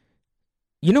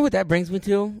know what that brings me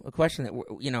to? A question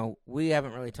that we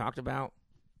haven't really talked about.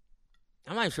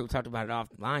 I'm not even sure we talked about it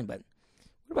offline, but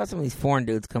what about some of these foreign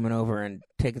dudes coming over and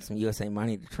taking some USA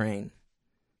money to train?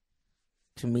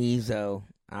 Chamizo,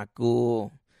 Agul.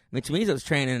 I mean, Chamizo's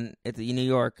training at the New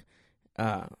York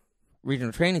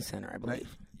Regional Training Center, I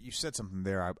believe. You said something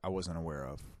there I wasn't aware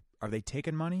of. Are they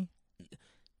taking money?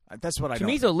 That's what I don't.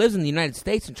 Chamizo lives in the United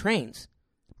States and trains.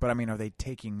 But, I mean, are they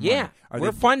taking money? Yeah,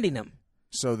 we're funding him.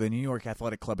 So the New York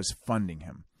Athletic Club is funding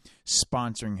him,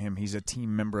 sponsoring him. He's a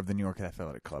team member of the New York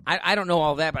Athletic Club. I don't know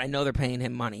all that, but I know they're paying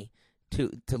him money to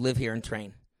live here and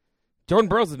train. Jordan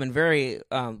Burroughs has been very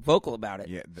vocal about it.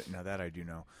 Yeah, now that I do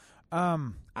know.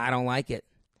 I don't like it.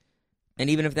 And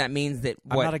even if that means that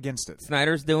what I'm not against it.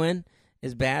 Snyder's doing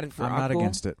is bad for I'm Akul, not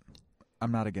against it.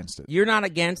 I'm not against it. You're not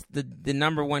against the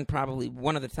number 1, probably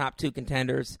one of the top 2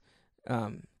 contenders.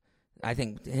 I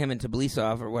think him and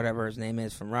Tbilisov or whatever his name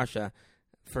is from Russia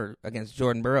against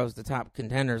Jordan Burroughs, the top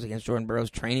contenders against Jordan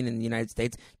Burroughs, training in the United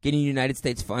States, getting United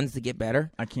States funds to get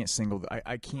better. I can't single.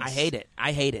 I can't. I hate it.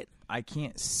 I hate it. I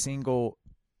can't single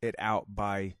it out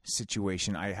by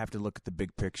situation. I have to look at the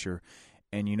big picture.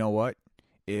 And you know what?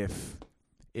 If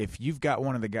you've got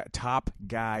one of the top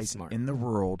guys in the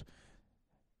world,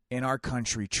 in our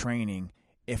country training,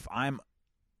 if I'm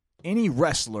any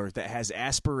wrestler that has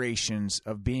aspirations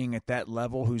of being at that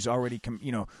level, who's already,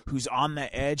 who's on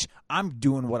the edge, I'm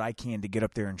doing what I can to get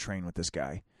up there and train with this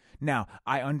guy. Now,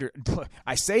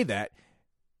 I say that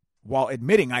while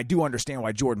admitting I do understand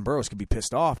why Jordan Burroughs could be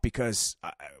pissed off because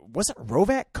wasn't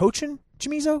Rovat coaching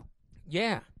Chamizo?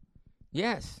 Yeah.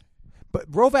 Yes. But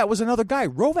Rovat was another guy.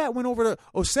 Rovat went over to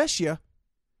Ossetia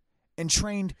and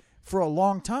trained for a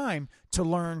long time to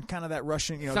learn kind of that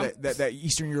Russian, that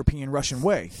Eastern European Russian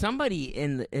way. Somebody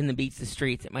in the Beats the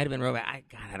Streets, it might have been Rovat. I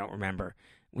don't remember.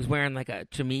 Was wearing like a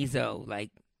chamizo,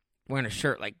 like wearing a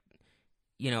shirt, like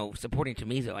supporting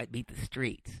Chamizo, I'd beat the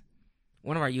streets.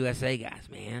 One of our USA guys,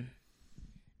 man.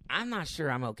 I'm not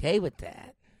sure I'm okay with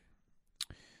that.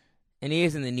 And he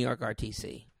is in the New York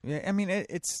RTC. Yeah, I mean,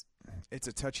 it's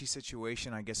a touchy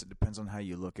situation. I guess it depends on how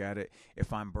you look at it.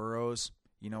 If I'm Burrows,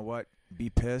 you know what? Be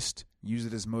pissed. Use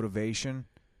it as motivation.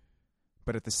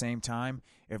 But at the same time,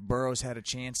 if Burrows had a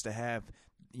chance to have,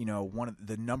 one of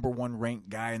the number one ranked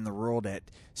guy in the world at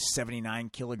 79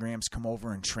 kilograms come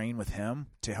over and train with him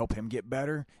to help him get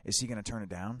better, is he going to turn it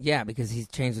down? Yeah, because he's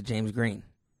changed with James Green.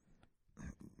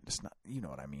 It's not, you know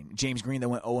what I mean. James Green that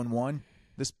went 0-1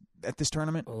 at this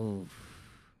tournament. Oh.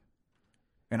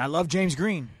 And I love James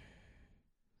Green.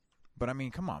 But I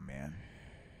mean, come on, man.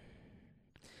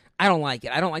 I don't like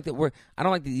it. I don't like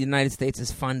that the United States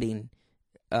is funding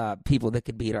people that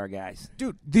could beat our guys.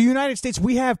 Dude, the United States,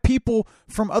 we have people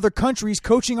from other countries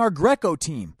coaching our Greco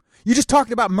team. You just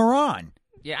talked about Moran.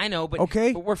 Yeah, I know, but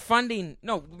okay. But we're funding.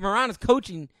 No, Moran is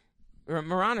coaching.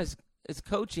 Moran is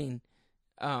coaching.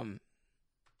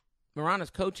 Moran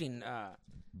is coaching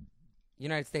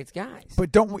United States guys.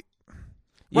 But don't we?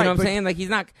 You know what I'm saying? Like, he's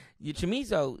not.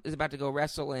 Chamizo is about to go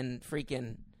wrestle in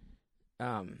freaking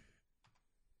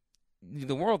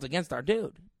the world's against our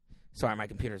dude. Sorry, my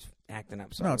computer's acting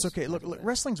up. No, it's okay. Look,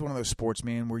 wrestling's one of those sports,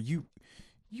 man, where you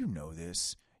know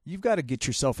this. You've got to get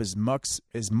yourself as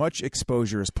much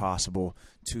exposure as possible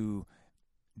to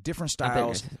different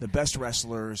styles, the best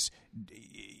wrestlers.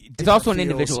 It's also an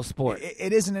fields. Individual sport.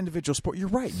 It is an individual sport. You're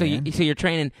right, so man. So you're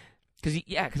training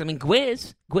because I mean,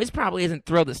 Gwiz probably isn't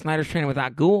thrilled that Snyder's training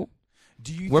without Ghoul.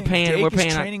 Do you think Dake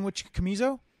is training with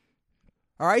Chamizo?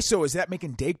 All right, so is that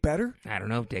making Dake better? I don't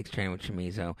know if Dake's training with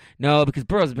Chamizo. No, because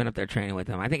Burroughs has been up there training with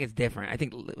him. I think it's different. I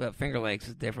think Finger Lakes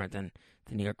is different than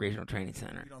the New York Regional Training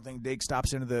Center. You don't think Dake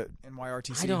stops into the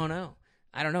NYRTC? I don't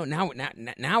know.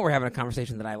 Now we're having a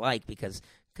conversation that I like because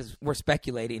we're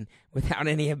speculating without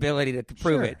any ability to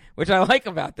prove it, which I like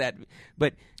about that.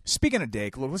 But speaking of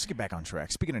Dake, let's get back on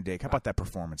track. Speaking of Dake, how about that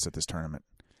performance at this tournament?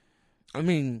 I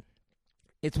mean,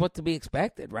 it's what to be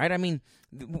expected, right? I mean,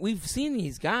 we've seen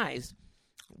these guys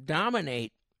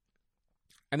dominate.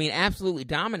 I mean, absolutely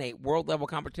dominate world-level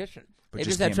competition. They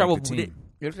just had trouble. They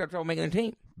just had trouble making the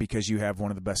team because you have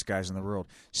one of the best guys in the world.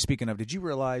 Speaking of, did you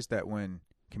realize that when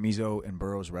Chamizo and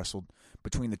Burroughs wrestled,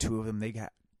 between the two of them,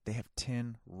 they have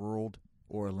 10 world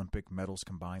or Olympic medals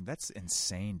combined? That's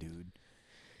insane, dude.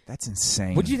 That's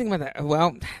insane. What do you think about that?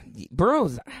 Well,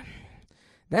 Burroughs,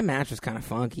 that match was kind of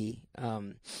funky.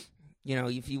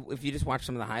 If you just watch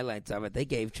some of the highlights of it, they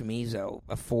gave Chamizo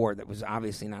a 4 that was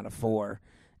obviously not a 4,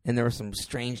 and there were some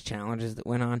strange challenges that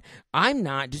went on. I'm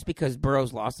not, just because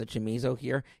Burroughs lost to Chamizo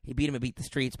here, he beat him and beat the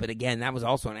streets, but again, that was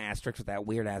also an asterisk with that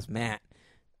weird-ass mat.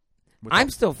 I'm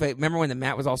still remember when the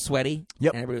mat was all sweaty?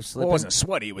 Yep. And everybody was slipping? Well, it wasn't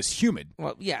sweaty, it was humid.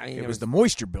 Well, yeah. I mean, it was the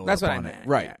moisture buildup. That's what on I meant. It.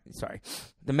 Right. Yeah, sorry.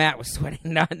 The mat was sweaty,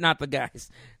 not the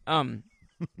guys.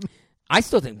 I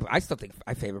still think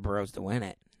I favor Burroughs to win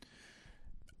it.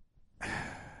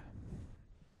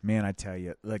 Man, I tell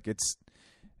you, it's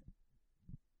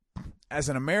as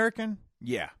an American,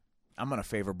 yeah, I'm going to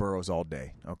favor Burroughs all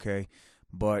day, okay?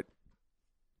 But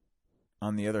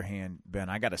on the other hand, Ben,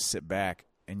 I got to sit back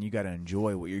and you got to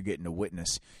enjoy what you're getting to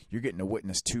witness. You're getting to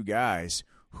witness two guys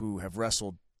who have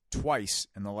wrestled twice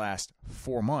in the last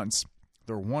 4 months.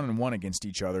 They're 1-1 against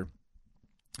each other.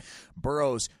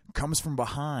 Burroughs comes from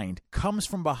behind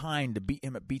to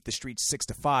beat the streets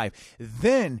 6-5.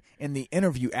 Then in the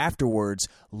interview afterwards,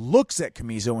 looks at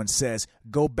Chamizo and says,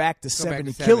 "Go back to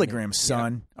 70 kilograms,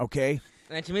 son." Yep. Okay.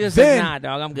 And Chamizo says, "Nah,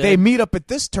 dog, I'm good." They meet up at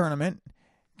this tournament.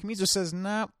 Chamizo says,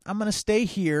 "Nah, I'm going to stay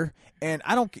here." And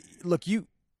I don't look you.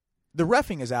 The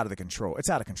reffing is out of the control. It's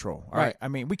out of control. All right. I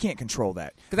mean, we can't control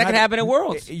that because that could happen at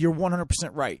Worlds. You're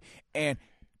 100% right. And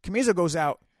Chamizo goes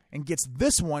out and gets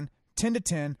this one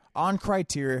 10-10 on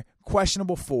criteria,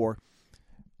 questionable 4.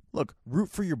 Look,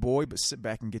 root for your boy, but sit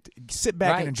back and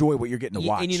and enjoy what you're getting to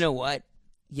watch. And you know what?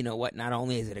 Not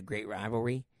only is it a great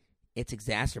rivalry, it's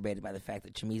exacerbated by the fact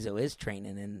that Chamizo is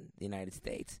training in the United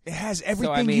States. It has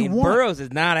everything you want. Burroughs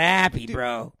is not happy,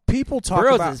 bro. People talk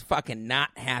Burroughs about is fucking not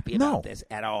happy about this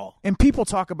at all. And people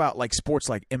talk about like sports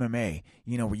like MMA,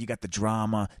 where you got the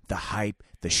drama, the hype,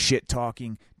 the shit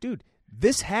talking. Dude,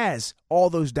 this has all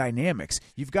those dynamics.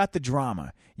 You've got the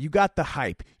drama. You've got the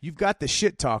hype. You've got the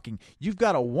shit talking. You've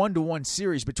got a 1-to-1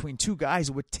 series between two guys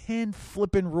with 10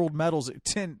 flipping world medals,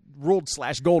 10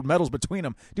 world/gold medals between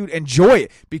them. Dude, enjoy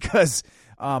it because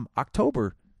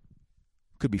October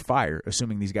could be fire,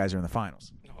 assuming these guys are in the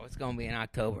finals. Oh, it's going to be in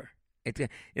October.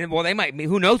 They might meet.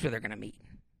 Who knows where they're going to meet?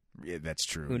 Yeah, that's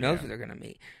true. Who knows who they're going to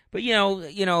meet? But you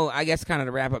know, I guess kind of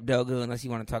to wrap up Dogu, unless you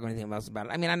want to talk anything else about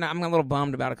it. I mean, I'm a little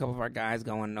bummed about a couple of our guys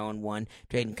going 0-1.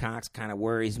 Jaden Cox kind of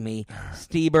worries me.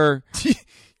 Stieber.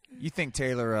 You think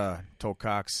Taylor told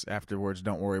Cox afterwards,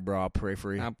 "Don't worry, bro, I'll pray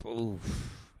for you."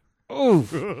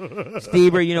 Oof.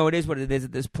 Stieber, you know, it is what it is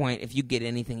at this point. If you get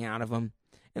anything out of him,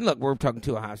 and look, we're talking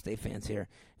to Ohio State fans here.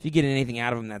 If you get anything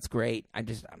out of him, that's great.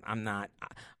 I'm not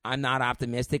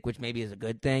optimistic, which maybe is a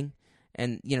good thing.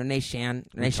 And you know,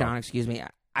 Nashawn, excuse me.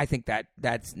 I think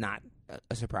that's not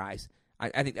a surprise.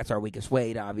 I think that's our weakest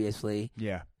weight, obviously.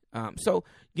 Yeah. So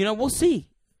you know, we'll see.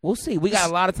 We'll see. We got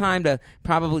a lot of time to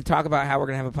probably talk about how we're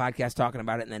going to have a podcast talking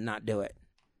about it and then not do it.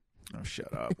 Oh,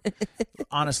 shut up.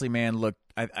 Honestly, man, look,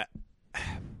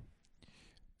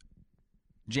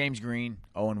 James Green,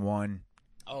 0-1.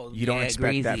 Oh, you don't expect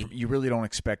Greasy. that. You really don't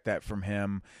expect that from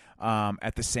him.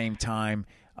 At the same time,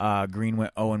 Green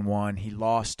went 0-1. He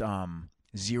lost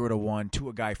 0-1 to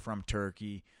a guy from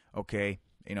Turkey. Okay,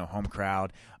 you know, home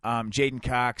crowd. Jaden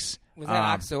Cox. Was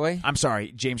that Aksoy? I'm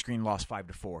sorry, James Green lost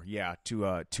 5-4. Yeah, to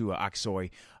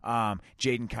Aksoy.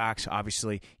 Jaden Cox,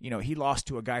 obviously, you know, he lost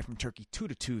to a guy from Turkey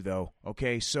 2-2 though.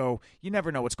 Okay, so you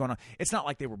never know what's going on. It's not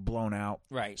like they were blown out.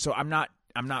 Right. So I'm not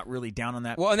really down on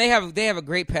that. Well, and they have a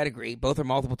great pedigree. Both are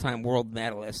multiple-time world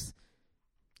medalists.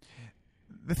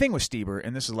 The thing with Stieber,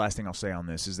 and this is the last thing I'll say on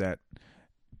this, is that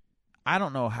I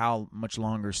don't know how much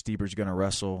longer Stieber's going to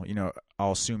wrestle. You know,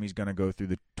 I'll assume he's going to go through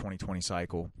the 2020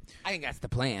 cycle. I think that's the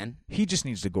plan. He just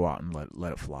needs to go out and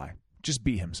let it fly. Just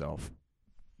be himself.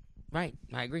 Right.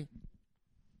 I agree.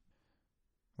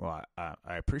 Well, I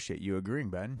appreciate you agreeing,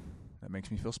 Ben. That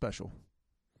makes me feel special.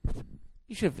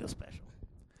 You should feel special.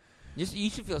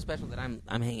 You should feel special that I'm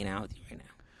hanging out with you right now.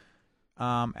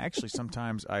 Actually,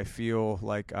 sometimes I feel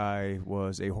like I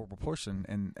was a horrible person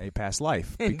in a past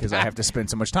life because I have to spend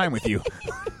so much time with you.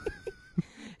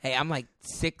 Hey, I'm like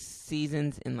 6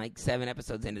 seasons and like 7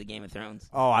 episodes into the Game of Thrones.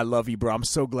 Oh, I love you, bro. I'm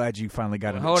so glad you finally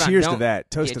got it. Hold on, cheers to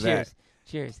that. Toast to cheers. that.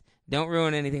 Cheers. Don't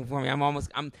ruin anything for me. I'm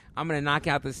gonna knock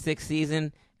out the 6th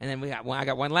season, and then I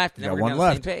got one left, and then we're on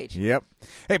the same page. Yep.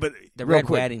 Hey, but the real Red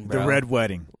quick, Wedding, bro. The Red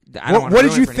Wedding. What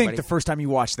did you think the first time you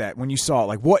watched that? When you saw it,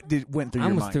 like what went through your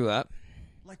mind? I almost threw up.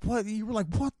 Like what? You were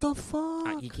like, what the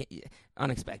fuck? You can't.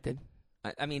 Unexpected.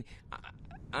 I mean,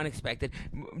 unexpected.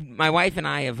 My wife and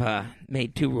I have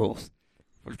made 2 rules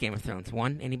for Game of Thrones.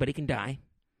 1, anybody can die.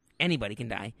 Anybody can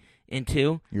die. And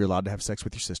 2, you're allowed to have sex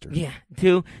with your sister. Yeah.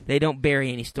 2, they don't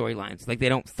bury any storylines. Like they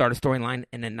don't start a storyline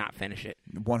and then not finish it.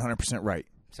 100% right.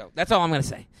 So that's all I'm gonna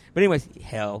say. But anyways,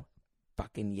 hell,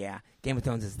 fucking yeah, Game of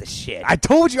Thrones is the shit. I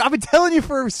told you. I've been telling you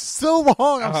for so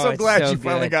long. I'm so glad you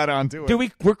finally got onto it.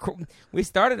 Dude, we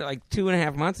started it like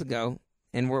 2.5 months ago,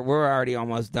 and we're already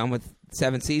almost done with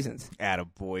 7 seasons.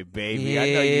 Attaboy, baby.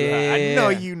 Yeah. I know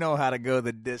you know how to go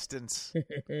the distance.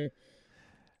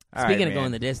 Speaking of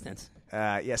going the distance.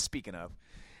 Yeah, speaking of.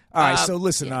 All right, so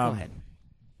listen. Yeah, go ahead.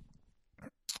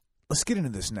 Let's get into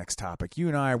this next topic. You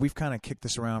and I, we've kind of kicked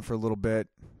this around for a little bit.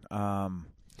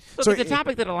 Look, it's a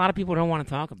topic that a lot of people don't want to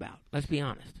talk about. Let's be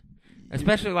honest.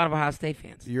 Especially a lot of Ohio State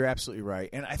fans. You're absolutely right.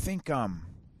 And I think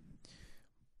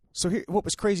so here, what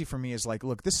was crazy for me is like,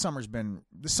 look, this summer's been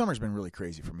really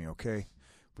crazy for me, okay?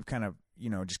 We've kind of,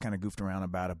 just kind of goofed around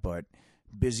about it, but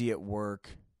busy at work,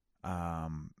 a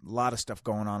lot of stuff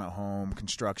going on at home,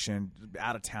 construction,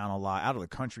 out of town a lot, out of the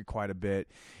country quite a bit.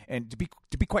 And to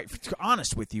be quite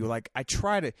honest with you, like I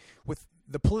try to, with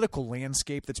the political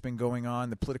landscape that's been going on,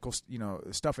 the political,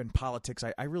 stuff in politics,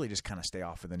 I really just kind of stay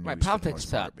off of the news. Right, politics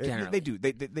suck, generally. They do.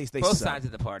 They both suck. sides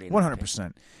of the party.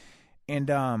 100%.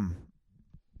 And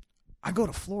I go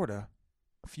to Florida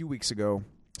a few weeks ago,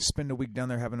 spend a week down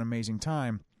there, have an amazing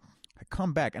time. I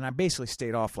come back, and I basically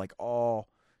stayed off like all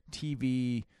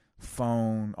TV,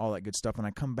 phone, all that good stuff. And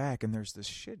I come back, and there's this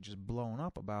shit just blowing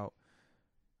up about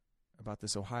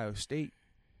this Ohio State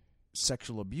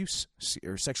sexual abuse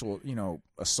or sexual,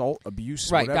 assault, abuse,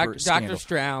 right? Whatever. Dr.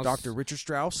 Strauss, Dr. Richard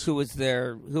Strauss, who was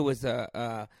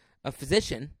a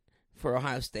physician for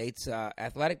Ohio State's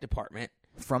athletic department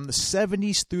from the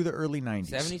 70s through the early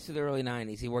 90s. 70s to the early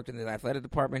 90s. He worked in the athletic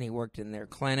department. He worked in their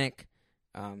clinic.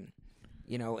 And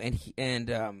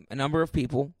a number of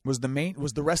people was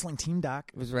the wrestling team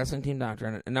doc. It was a wrestling team doctor,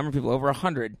 and a number of people, over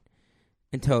 100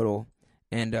 in total,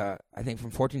 and I think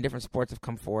from 14 different sports have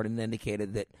come forward and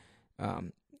indicated that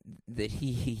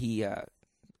he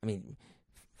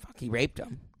raped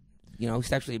them,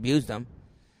 sexually abused them.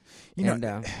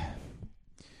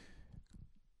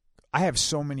 I have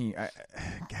so many.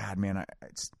 God, man,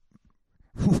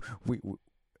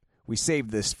 we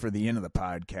saved this for the end of the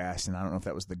podcast, and I don't know if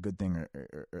that was the good thing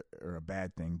or a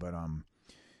bad thing, but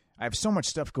I have so much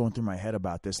stuff going through my head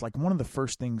about this. Like, one of the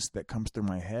first things that comes through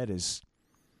my head is,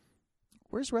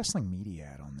 where's wrestling media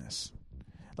at on this?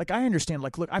 Like, I understand.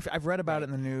 Like, look, I've read about it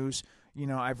in the news. You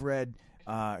know, I've read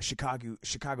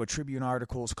Chicago Tribune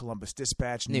articles, Columbus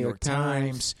Dispatch, New York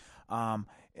Times.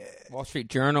 Wall Street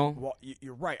Journal. Well,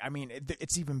 you're right. I mean,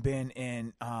 it's even been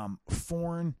in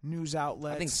foreign news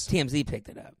outlets. I think TMZ picked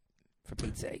it up, for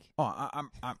Pete's sake. Oh,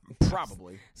 I'm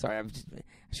probably. Sorry, I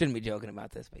shouldn't be joking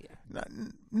about this, but yeah.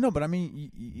 No, but I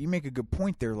mean, you make a good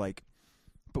point there. Like,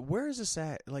 but where is this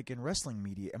at? Like, in wrestling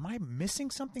media, am I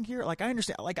missing something here? Like, I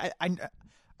understand. Like,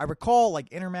 I recall, like,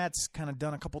 Intermat's kind of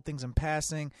done a couple things in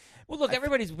passing. Well, look,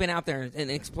 everybody's been out there and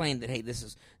explained that, hey, this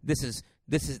is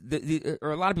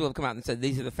or a lot of people have come out and said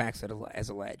these are the facts that as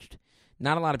alleged.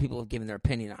 Not a lot of people have given their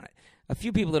opinion on it. A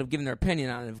few people that have given their opinion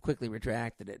on it have quickly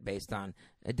retracted it based on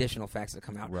additional facts that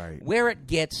come out. Right. Where it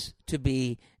gets to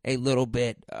be a little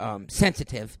bit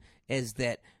sensitive is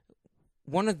that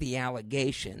one of the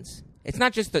allegations. It's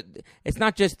not just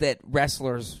that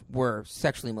wrestlers were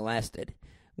sexually molested.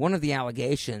 One of the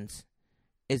allegations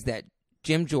is that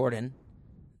Jim Jordan,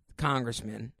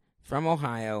 congressman from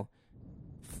Ohio,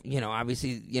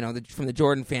 obviously, from the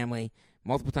Jordan family,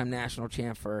 multiple-time national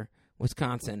champ for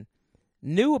Wisconsin,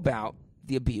 knew about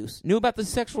the abuse, knew about the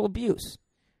sexual abuse.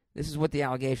 This is what the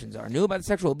allegations are. Knew about the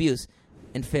sexual abuse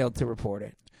and failed to report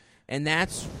it. And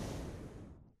that's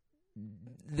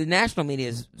the national media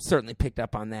has certainly picked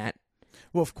up on that.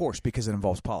 Well, of course, because it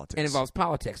involves politics. It involves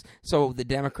politics. So the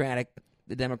Democratic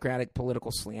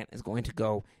political slant is going to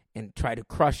go and try to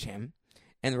crush him,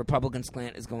 and the Republican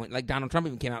slant is going, like Donald Trump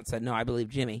even came out and said, no, I believe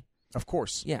Jimmy. Of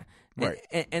course. Yeah. Right.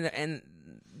 And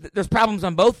there's problems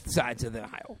on both sides of the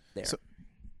aisle there. So,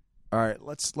 all right,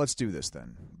 let's do this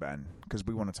then, Ben, because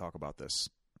we want to talk about this.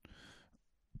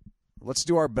 Let's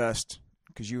do our best,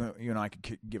 because you and I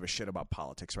could give a shit about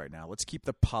politics right now. Let's keep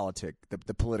the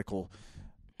political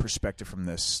perspective from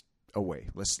this away.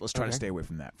 Let's try to stay away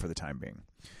from that for the time being.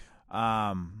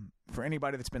 For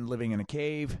anybody that's been living in a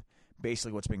cave,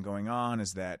 basically what's been going on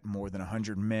is that more than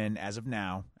 100 men, as of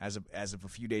now, as of a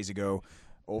few days ago,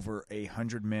 over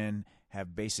 100 men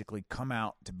have basically come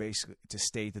out to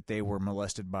state that they were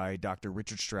molested by Dr.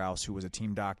 Richard Strauss, who was a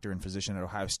team doctor and physician at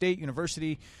Ohio State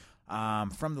University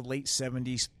from the late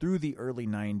 70s through the early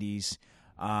 90s.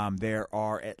 There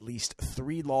are at least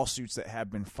 3 lawsuits that have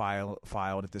been filed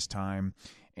at this time,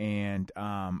 and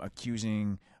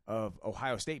accusing of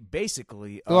Ohio State,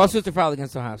 basically. The lawsuits are filed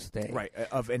against Ohio State. Right,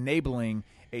 of enabling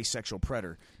a sexual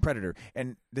predator.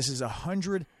 And this is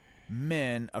 100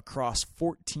 men across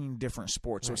 14 different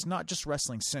sports, so it's not just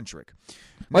wrestling-centric.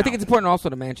 Well, I think it's important also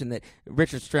to mention that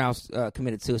Richard Strauss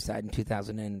committed suicide in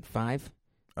 2005.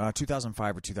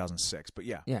 2005 or 2006, but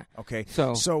yeah. Yeah. Okay.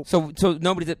 So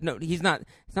nobody's he's not.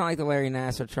 It's not like the Larry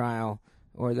Nassar trial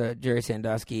or the Jerry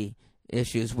Sandusky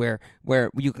issues where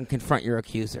you can confront your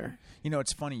accuser. You know,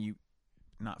 it's funny.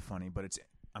 Not funny, but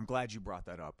I'm glad you brought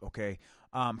that up. Okay.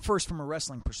 First, from a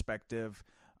wrestling perspective,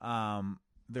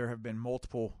 there have been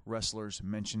multiple wrestlers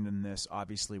mentioned in this.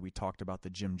 Obviously, we talked about the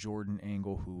Jim Jordan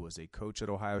angle, who was a coach at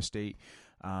Ohio State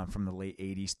from the late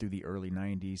 80s through the early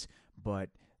 90s. But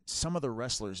some of the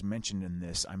wrestlers mentioned in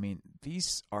this, I mean,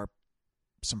 these are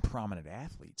some prominent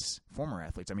athletes, former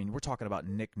athletes. I mean, we're talking about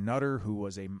Nick Nutter, who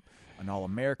was an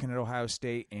All-American at Ohio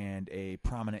State and a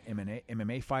prominent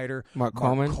MMA fighter. Mark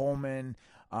Coleman.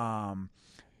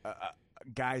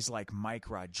 Guys like Mike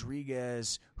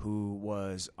Rodriguez, who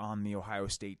was on the Ohio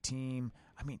State team.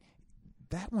 I mean,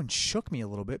 that one shook me a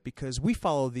little bit because we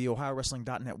follow the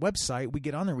OhioWrestling.net website. We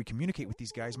get on there, we communicate with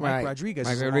these guys. Mike Rodriguez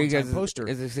is a long-time poster.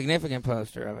 Is a significant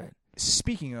poster of it.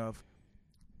 Speaking of,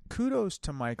 kudos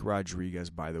to Mike Rodriguez,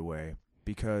 by the way,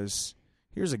 because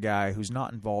here's a guy who's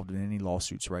not involved in any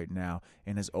lawsuits right now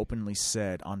and has openly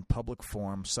said on public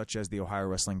forums such as the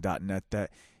OhioWrestling.net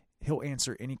that he'll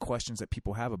answer any questions that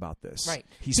people have about this. Right.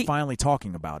 He's finally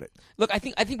talking about it. Look, I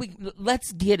think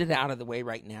let's get it out of the way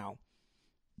right now.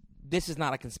 This is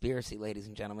not a conspiracy, ladies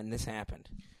and gentlemen. This happened.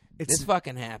 This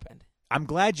fucking happened. I'm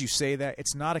glad you say that.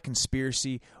 It's not a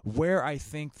conspiracy. Where I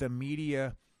think the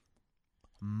media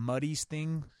muddies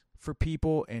things for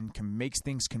people and makes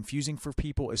things confusing for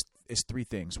people is 3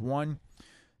 things. 1,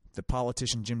 the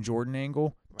politician Jim Jordan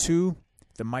angle. Right. 2,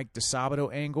 the Mike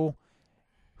DeSabato angle,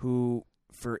 who...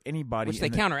 For anybody, which they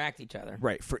counteract each other.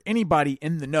 Right. For anybody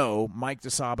in the know, Mike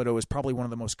DeSabato is probably one of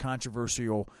the most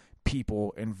controversial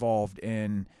people involved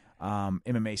in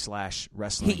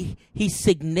MMA/wrestling. He's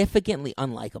significantly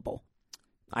unlikable.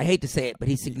 I hate to say it, but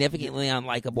he's significantly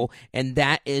unlikable, and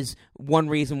that is one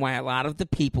reason why a lot of the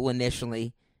people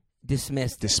initially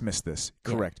dismissed this.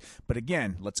 Correct. Yeah. But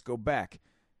again, let's go back.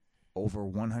 over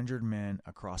 100 men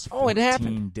across it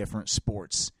 14 different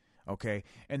sports. Okay,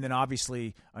 and then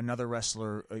obviously another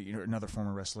wrestler, another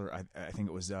former wrestler, I think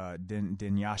it was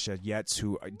Yasar Yetz,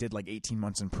 who did like 18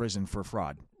 months in prison for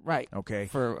fraud. Right. Okay.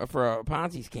 For a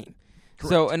Ponzi scheme. Correct.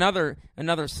 So another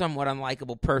somewhat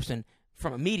unlikable person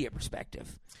from a media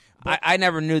perspective. I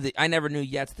never knew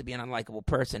Yetz to be an unlikable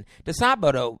person.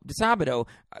 DeSabato,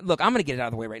 look, I'm going to get it out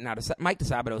of the way right now. Mike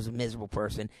DeSabato is a miserable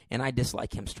person, and I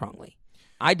dislike him strongly.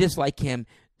 I dislike him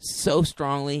so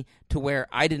strongly to where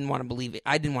I didn't want to believe it.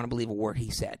 I didn't want to believe a word he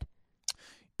said.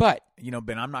 But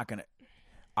Ben,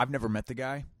 I've never met the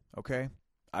guy. Okay,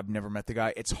 I've never met the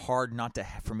guy. It's hard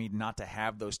for me not to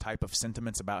have those type of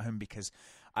sentiments about him because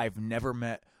I've never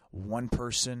met one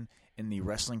person in the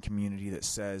wrestling community that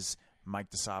says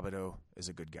Mike DeSabato is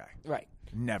a good guy. Right.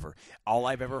 Never. All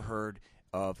I've ever heard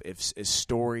of is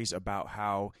stories about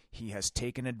how he has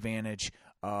taken advantage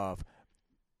of,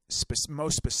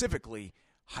 most specifically,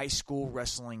 high school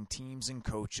wrestling teams and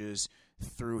coaches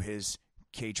through his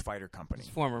cage fighter company. His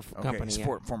former company.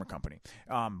 Former company.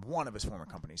 One of his former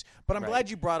companies. But I'm glad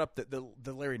you brought up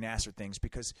the Larry Nassar things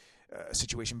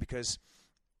situation because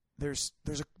there's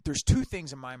two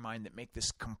things in my mind that make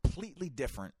this completely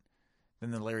different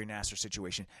than the Larry Nassar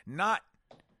situation. Not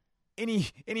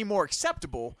any more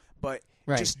acceptable, but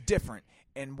just different.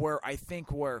 And where I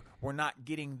think we're not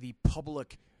getting the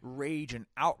public rage and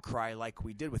outcry like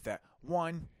we did with that.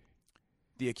 One,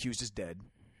 the accused is dead.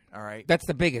 All right? That's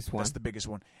the biggest one. That's the biggest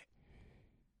one.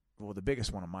 Well, the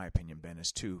biggest one, in my opinion, Ben,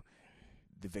 is two,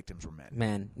 the victims were men.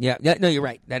 Men. Yeah. No, you're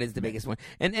right. That is the biggest one.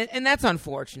 And that's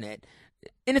unfortunate.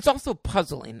 And it's also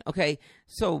puzzling, okay?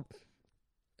 So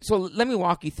let me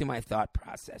walk you through my thought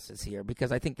processes here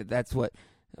because I think that's what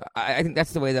I think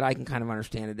that's the way that I can kind of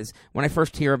understand it is when I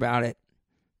first hear about it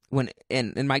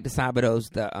and Mike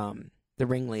DeSabato's the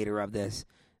ringleader of this,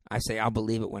 I say I'll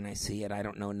believe it when I see it. I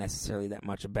don't know necessarily that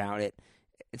much about it.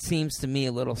 It seems to me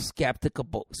a little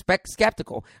skeptical.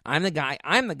 I'm the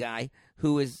guy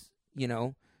who is,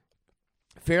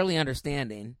 fairly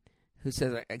understanding, who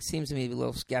says it seems to me a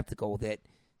little skeptical that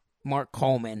Mark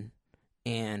Coleman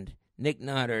and Nick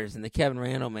Nutters and the Kevin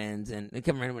Randlemans, and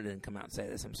Kevin Randleman didn't come out and say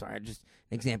this, I'm sorry, just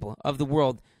an example, of the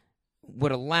world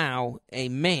would allow a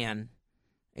man,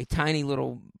 a tiny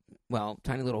little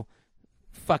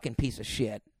fucking piece of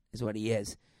shit is what he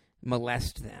is,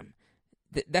 molest them.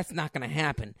 That's not going to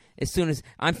happen. As soon as,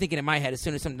 I'm thinking in my head, as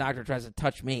soon as some doctor tries to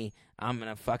touch me, I'm going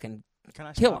to fucking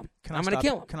kill him. I'm going to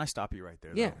kill him. Can I stop you right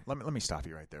there? Yeah. Though? Let me stop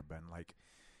you right there, Ben. Like,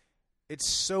 it's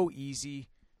so easy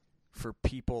for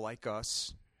people like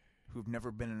us who've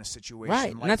never been in a situation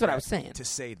right, like and that's that what I was saying. To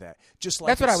say that. Just like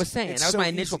that's what I was saying. That was my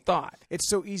initial thought. It's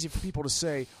so easy for people to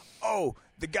say, oh,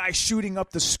 the guy shooting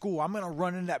up the school, I'm going to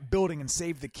run into that building and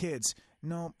save the kids.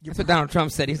 No. That's what Donald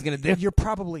Trump said he's going to do. You're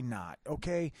probably not,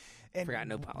 okay? And forgot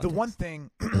no politics. The one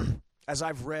thing, as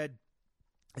I've read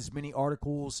as many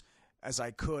articles as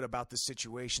I could about this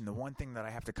situation, the one thing that I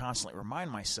have to constantly remind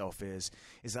myself is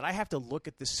that I have to look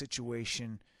at this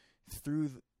situation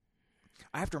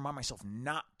I have to remind myself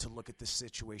not to look at this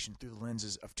situation through the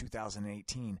lenses of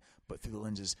 2018, but through the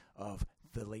lenses of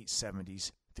the late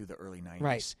 70s through the early 90s.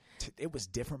 Right. It was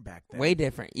different back then. Way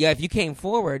different. Yeah, if you came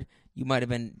forward, you might have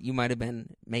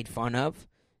been made fun of.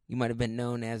 You might have been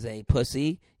known as a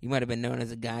pussy. You might have been known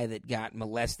as a guy that got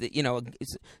molested.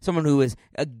 Someone who was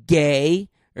a gay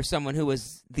or someone who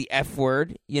was the F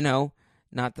word.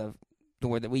 Not the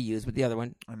word that we use, but the other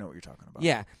one. I know what you're talking about.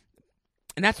 Yeah.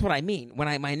 And that's what I mean.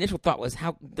 My initial thought was,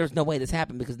 there's no way this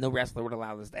happened because no wrestler would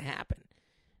allow this to happen.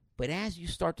 But as you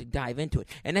start to dive into it,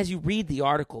 and as you read the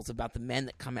articles about the men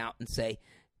that come out and say,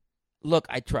 look,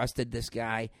 I trusted this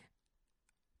guy.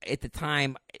 At the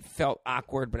time, it felt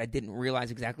awkward, but I didn't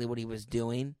realize exactly what he was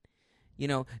doing.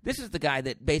 This is the guy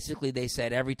that basically they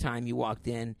said every time you walked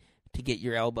in to get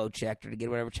your elbow checked or to get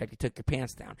whatever checked, you took your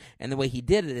pants down. And the way he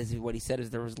did it is what he said is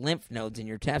there was lymph nodes in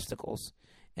your testicles.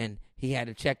 And he had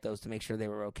to check those to make sure they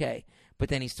were okay. But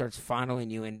then he starts fondling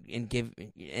you and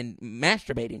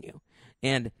masturbating you.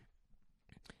 And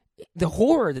the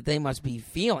horror that they must be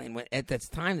feeling at this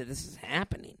time that this is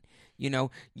happening.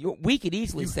 We could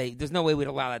easily say there's no way we'd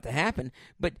allow that to happen,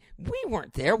 but we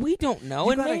weren't there. We don't know.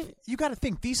 You got to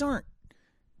think these aren't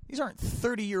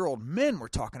 30-year-old men we're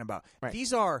talking about. Right.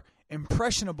 These are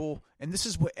impressionable, and this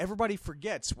is what everybody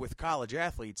forgets with college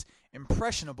athletes,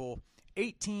 impressionable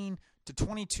 18 to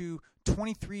 22,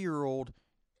 23-year-old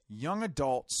young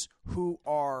adults who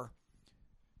are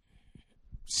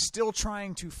still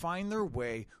trying to find their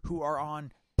way, who are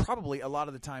on probably a lot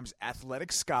of the times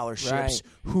athletic scholarships Right.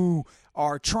 who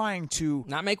are trying to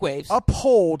Not make waves.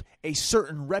 uphold a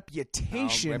certain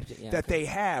reputation yeah, that okay. they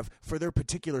have for their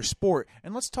particular sport.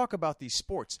 And let's talk about these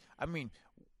sports. I mean,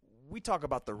 we talk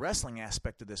about the wrestling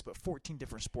aspect of this, but 14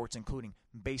 different sports, including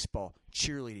baseball,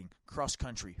 cheerleading, cross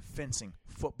country, fencing,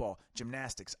 football,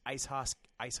 gymnastics, ice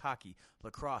hockey,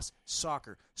 lacrosse,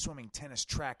 soccer, swimming, tennis,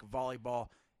 track, volleyball,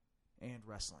 and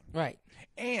wrestling. Right.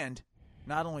 And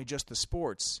not only just the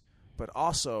sports, but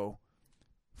also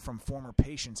from former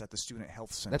patients at the Student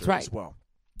Health Center That's right. as well.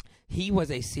 He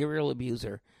was a serial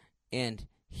abuser, and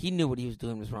he knew what he was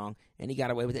doing was wrong, and he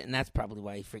got away with it, and that's probably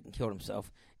why he freaking killed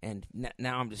himself. And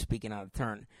now I'm just speaking out of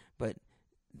turn, but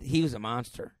he was a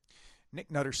monster.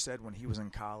 Nick Nutter said when he was in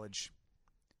college,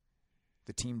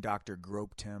 the team doctor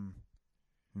groped him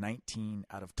 19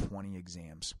 out of 20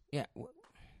 exams. Yeah.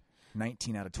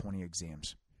 19 out of 20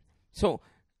 exams. So,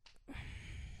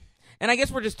 and I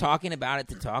guess we're just talking about it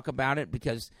to talk about it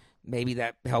because maybe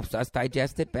that helps us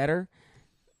digest it better.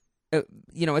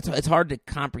 It's hard to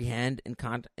comprehend and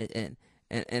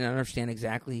understand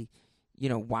exactly,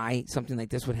 why something like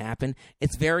this would happen.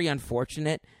 It's very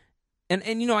unfortunate. And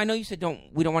I know you said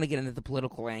we don't want to get into the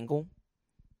political angle.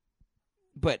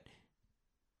 But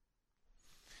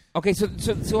okay,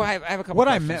 so I have a couple What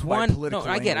questions. I meant by political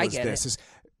I get this it. is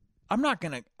I'm not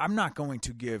going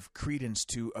to give credence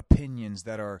to opinions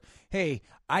that are, hey,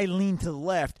 I lean to the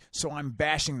left, so I'm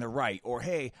bashing the right, or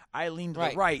hey, I lean to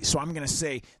the right, so I'm going to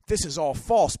say this is all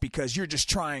false because you're just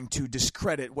trying to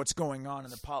discredit what's going on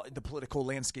in the political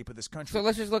landscape of this country. So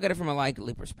let's just look at it from a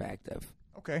likely perspective.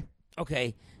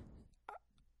 Okay.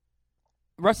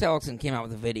 Russ Ellison came out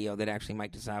with a video that actually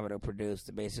Mike DeSabato produced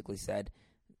that basically said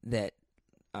that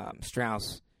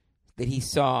Strauss, that he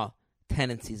saw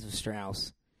tendencies of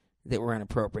Strauss that were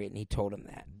inappropriate, and he told him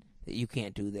that you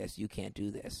can't do this, you can't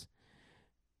do this.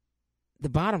 The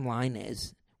bottom line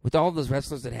is, with all of those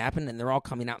wrestlers that happened, and they're all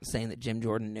coming out and saying that Jim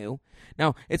Jordan knew.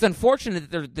 Now, it's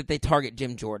unfortunate that they target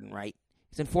Jim Jordan, right?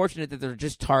 It's unfortunate that they're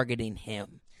just targeting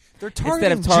him. They're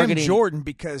targeting Jim Jordan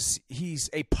because he's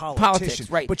a politician.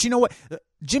 Politics, right. But you know what?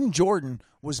 Jim Jordan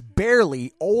was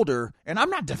barely older, and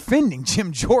I'm not defending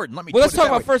Jim Jordan. Let's talk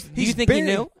about first. Do you think he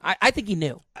knew? I think he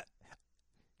knew.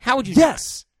 How would you know?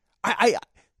 Yes.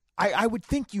 I would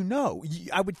think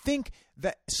I would think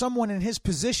that someone in his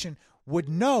position would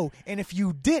know, and if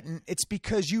you didn't, it's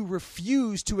because you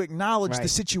refused to acknowledge the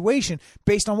situation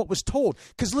based on what was told.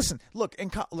 Because look,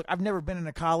 I've never been in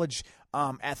a college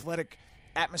athletic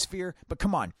atmosphere, but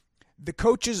come on. The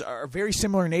coaches are very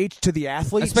similar in age to the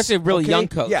athletes. Especially a really young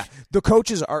coach. Yeah. The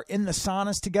coaches are in the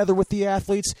saunas together with the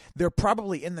athletes. They're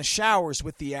probably in the showers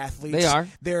with the athletes.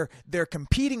 They are. They're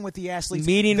competing with the athletes.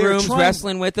 Meeting rooms,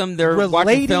 wrestling with them. They're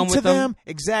watching film with them.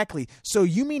 Exactly. So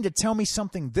you mean to tell me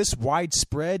something this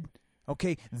widespread,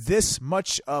 okay, this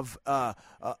much of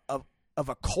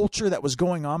a culture that was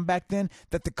going on back then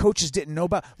that the coaches didn't know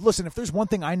about? Listen, if there's one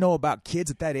thing I know about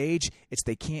kids at that age, it's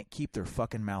they can't keep their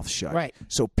fucking mouth shut. Right.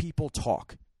 So people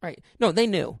talk. Right. No, they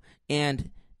knew,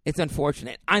 and it's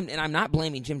unfortunate. I'm not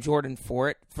blaming Jim Jordan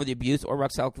for the abuse, or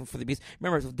Russ Ellison for the abuse.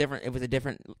 Remember, it was a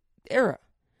different era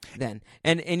then,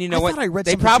 and you know what?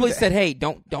 They probably said, "Hey,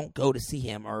 don't go to see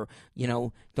him," or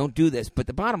don't do this. But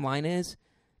the bottom line is,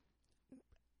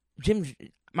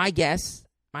 my guess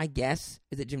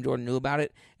is that Jim Jordan knew about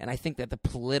it, and I think that the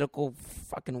political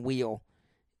fucking wheel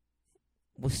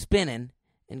was spinning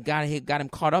and got him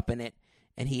caught up in it,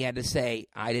 and he had to say,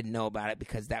 I didn't know about it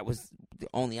because that was the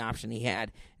only option he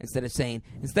had, instead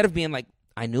of being like,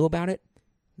 I knew about it.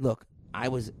 Look, I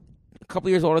was a couple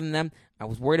years older than them. I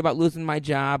was worried about losing my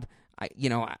job. I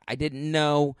didn't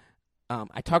know.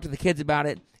 I talked to the kids about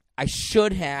it. I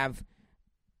should have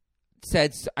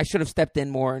stepped in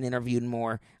more and interviewed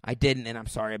more. I didn't, and I'm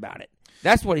sorry about it.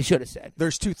 That's what he should have said.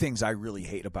 There's two things I really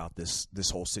hate about this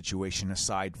whole situation,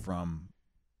 aside from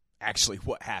actually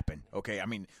what happened. Okay, I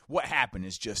mean, what happened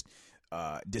is just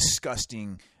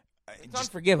disgusting. It's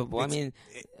unforgivable. I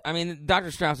mean,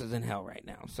 Dr. Strauss is in hell right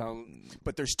now. So,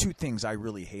 but there's two things I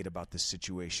really hate about this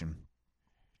situation.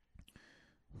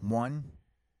 One,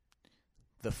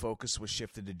 the focus was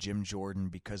shifted to Jim Jordan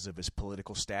because of his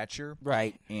political stature.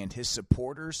 Right. And his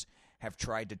supporters have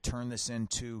tried to turn this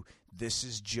into, this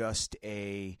is just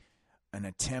an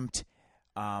attempt,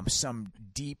 some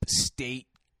deep state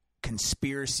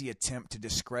conspiracy attempt to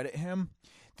discredit him.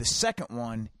 The second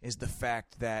one is the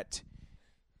fact that,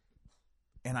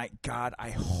 and I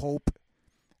hope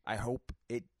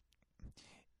it,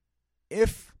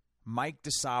 if Mike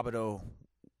DeSabato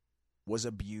was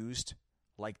abused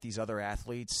like these other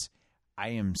athletes, I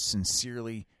am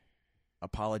sincerely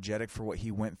apologetic for what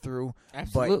he went through.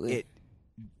 Absolutely. But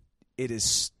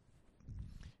it's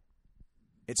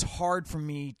hard for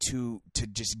me to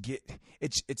just get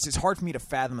it's hard for me to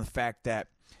fathom the fact that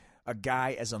a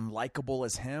guy as unlikable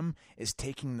as him is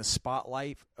taking the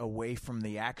spotlight away from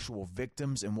the actual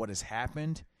victims and what has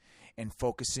happened and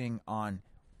focusing on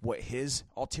what his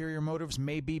ulterior motives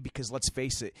may be, because let's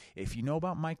face it, if you know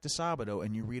about Mike DeSabato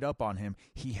and you read up on him,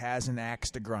 he has an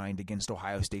axe to grind against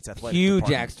Ohio State's athletic huge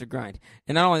department. Axe to grind.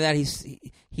 And not only that,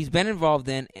 he's been involved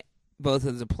in both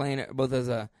as a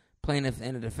plaintiff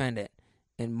and a defendant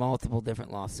in multiple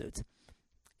different lawsuits.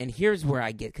 And here's where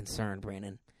I get concerned,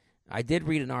 Brandon. I did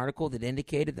read an article that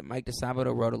indicated that Mike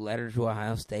DeSabato wrote a letter to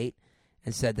Ohio State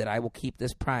and said that I will keep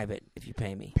this private if you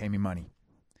pay me. Pay me money.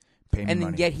 Pay me and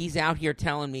money. then yet he's out here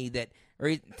telling me that, or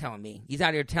he's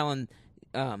out here telling,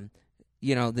 the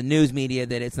news media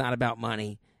that it's not about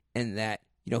money and that,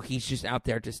 he's just out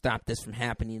there to stop this from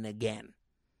happening again.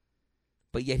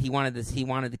 But yet he wanted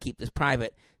to keep this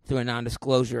private through a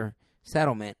non-disclosure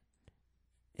settlement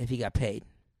if he got paid.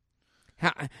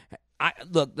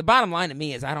 Look, the bottom line to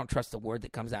me is I don't trust the word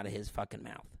that comes out of his fucking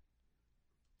mouth.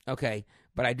 Okay,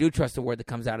 but I do trust the word that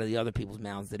comes out of the other people's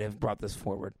mouths that have brought this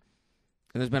forward.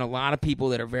 And there's been a lot of people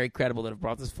that are very credible that have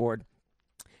brought this forward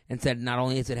and said not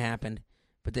only has it happened,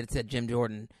 but that it said Jim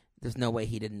Jordan, there's no way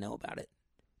he didn't know about it.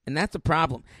 And that's a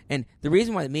problem. And the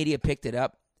reason why the media picked it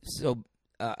up so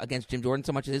against Jim Jordan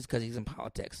so much is because he's in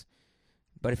politics.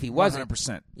 But if he wasn't,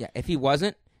 100%. Yeah, if he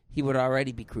wasn't, he would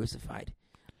already be crucified.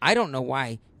 I don't know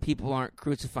why people aren't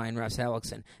crucifying Russ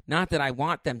Hellickson. Not that I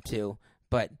want them to,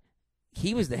 but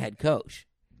he was the head coach.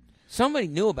 Somebody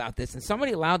knew about this, and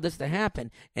somebody allowed this to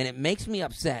happen, and it makes me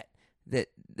upset that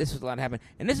this was allowed to happen.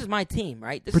 And this is my team,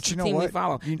 right? This is the team we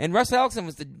follow. And Russ Hellickson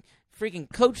was the freaking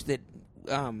coach that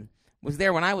was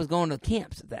there when I was going to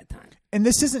camps at that time. And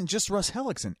this isn't just Russ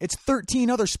Hellickson. It's 13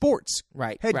 other sports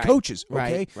head coaches,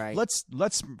 okay? Right.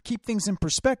 Let's keep things in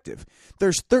perspective.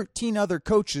 There's 13 other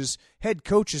head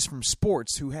coaches from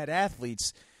sports who had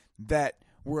athletes that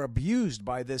were abused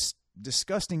by this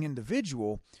disgusting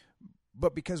individual.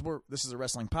 But because this is a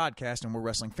wrestling podcast and we're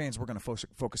wrestling fans, we're going to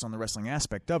focus on the wrestling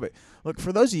aspect of it. Look,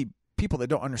 for those of you people that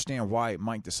don't understand why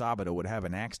Mike DeSabato would have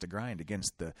an axe to grind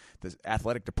against the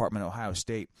athletic department of Ohio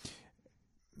State,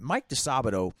 Mike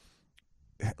DeSabato,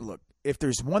 look, if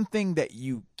there's one thing that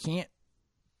you can't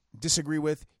disagree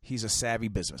with, he's a savvy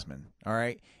businessman, all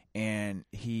right? And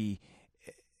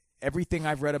everything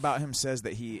I've read about him says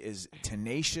that he is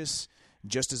tenacious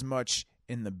just as much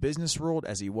in the business world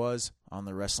as he was on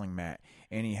the wrestling mat.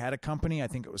 And he had a company, I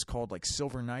think it was called like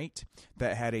Silver Knight,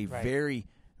 that had a very,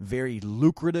 very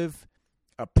lucrative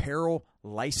apparel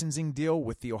licensing deal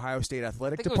with the Ohio State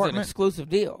Athletic Department. It was an exclusive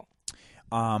deal.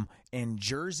 And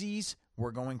jerseys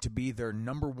were going to be their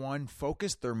number one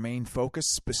focus, their main focus,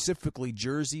 specifically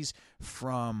jerseys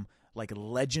from like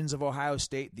legends of Ohio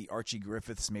State, the Archie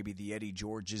Griffiths, maybe the Eddie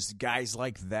Georges, guys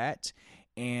like that.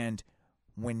 And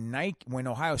when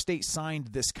Ohio State signed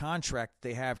this contract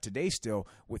they have today still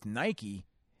with Nike,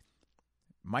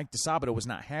 Mike DeSabato was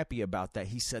not happy about that.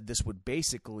 He said this would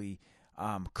basically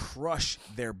crush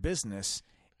their business,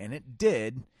 and it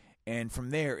did. And from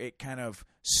there, it kind of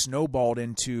snowballed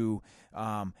into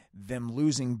them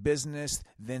losing business,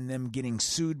 then them getting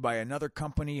sued by another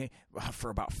company for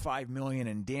about $5 million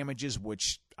in damages,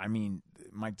 which, I mean,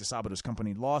 Mike DeSabato's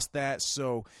company lost that.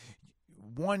 So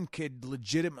one could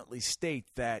legitimately state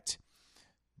that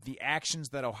the actions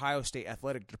that Ohio State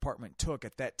Athletic Department took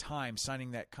at that time,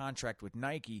 signing that contract with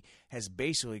Nike, has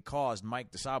basically caused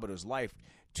Mike DeSabato's life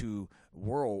to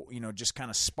whirl, just kind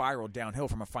of spiral downhill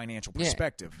from a financial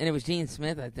perspective. And it was Gene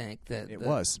Smith, I think,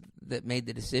 that made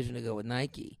the decision to go with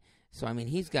Nike. So, I mean,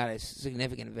 he's got a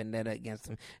significant vendetta against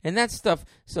him. And that stuff,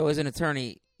 so as an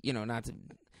attorney,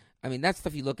 that's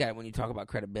stuff you look at when you talk about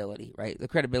credibility, right? The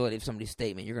credibility of somebody's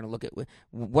statement. You're going to look at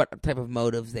what type of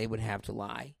motives they would have to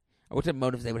lie, or what type of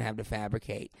motives they would have to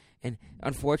fabricate. And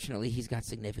unfortunately, he's got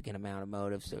significant amount of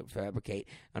motives to fabricate.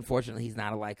 Unfortunately, he's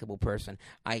not a likable person.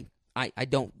 I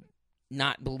don't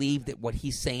not believe that what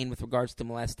he's saying with regards to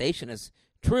molestation is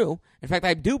true. In fact,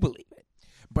 I do believe it.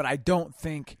 But I don't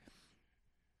think,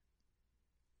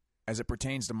 as it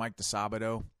pertains to Mike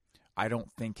DeSabato, I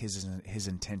don't think his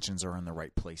intentions are in the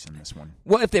right place in this one.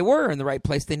 Well, if they were in the right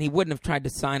place, then he wouldn't have tried to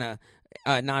sign a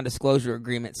non-disclosure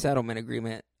agreement, settlement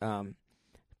agreement,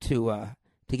 to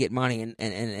get money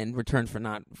in return for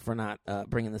not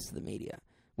bringing this to the media.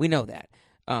 We know that.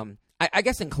 I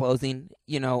guess in closing,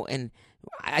 and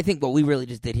I think what we really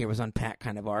just did here was unpack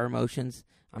kind of our emotions.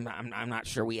 I'm not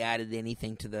sure we added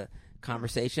anything to the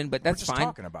conversation, but that's fine. We're just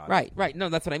talking about it. Right. No,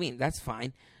 that's what I mean. That's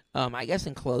fine. I guess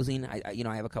in closing,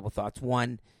 I have a couple thoughts.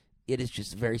 One, it is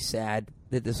just very sad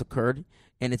that this occurred,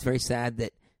 and it's very sad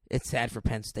that it's sad for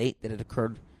Penn State that it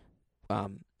occurred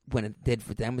when it did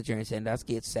for them with Jerry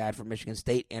Sandusky. It's sad for Michigan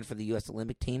State and for the U.S.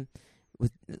 Olympic team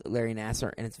with Larry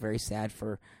Nassar, and it's very sad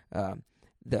for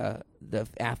the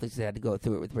athletes that had to go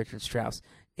through it with Richard Strauss.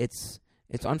 It's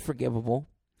unforgivable.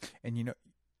 And you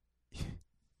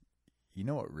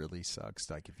know what really sucks?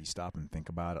 Like, if you stop and think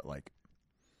about it, like,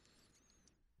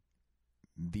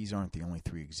 these aren't the only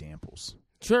 3 examples.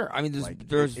 Sure. I mean,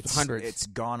 there's hundreds. It's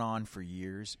gone on for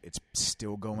years. It's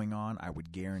still going on. I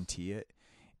would guarantee it.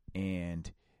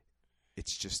 And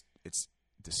it's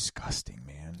disgusting,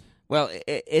 man. Well,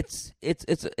 it's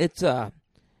a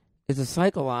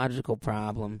psychological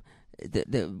problem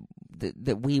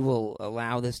that we will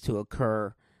allow this to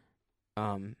occur,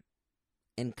 and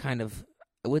kind of,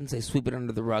 I wouldn't say sweep it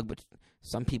under the rug, but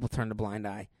some people turn a blind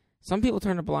eye. Some people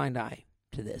turn a blind eye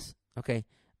to this. Okay,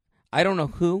 I don't know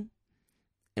who,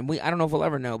 and I don't know if we'll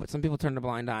ever know, but some people turn a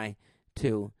blind eye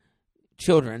to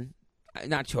children,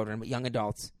 not children, but young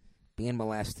adults being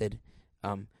molested,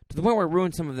 to the point where it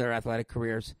ruined some of their athletic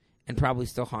careers and probably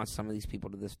still haunts some of these people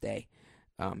to this day.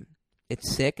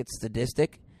 It's sick, it's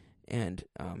sadistic, and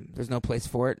there's no place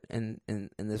for it in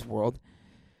this world.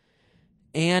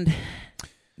 And,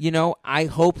 I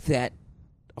hope that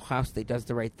Ohio State does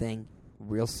the right thing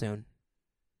real soon,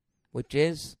 which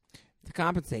is to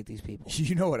compensate these people.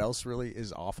 You know what else really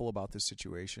is awful about this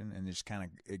situation? And just kind of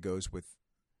it goes with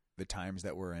the times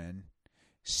that we're in.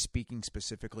 Speaking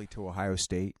specifically to Ohio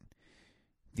State,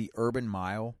 the Urban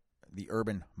Meyer,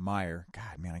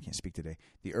 God, man, I can't speak today.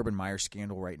 The Urban Meyer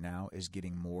scandal right now is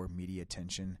getting more media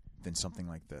attention than something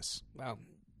like this. Well,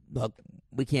 look,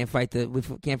 we can't fight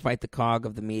the cog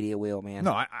of the media wheel, man.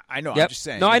 No, I know. Yep. I'm just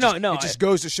saying. No, I know. No, it just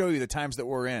goes to show you the times that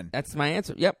we're in. That's my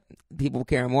answer. Yep, people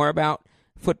care more about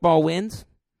football wins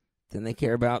than they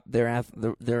care about their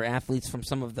athletes from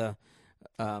some of the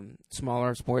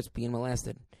smaller sports being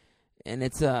molested, and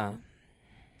it's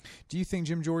Do you think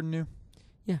Jim Jordan knew?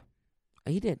 Yeah,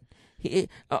 he did.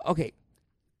 Okay.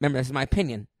 Remember, this is my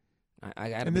opinion. I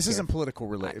got. And this isn't political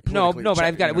related. No, but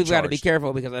we've got to be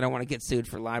careful because I don't want to get sued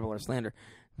for libel or slander.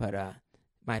 But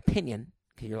my opinion,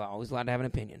 because you're always allowed to have an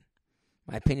opinion.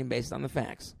 My opinion, based on the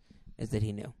facts, is that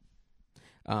he knew.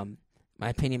 My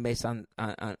opinion, based on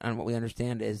what we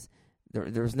understand, is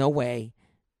there's no way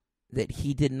that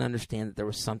he didn't understand that there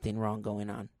was something wrong going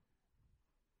on.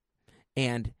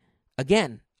 And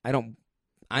again,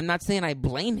 I'm not saying I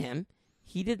blame him.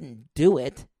 He didn't do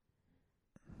it,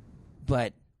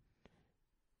 but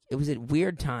it was a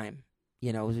weird time.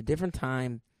 It was a different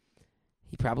time.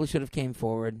 He probably should have came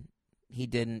forward. He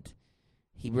didn't.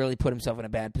 He really put himself in a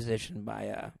bad position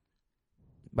by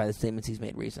the statements he's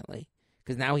made recently,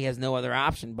 because now he has no other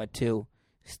option but to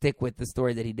stick with the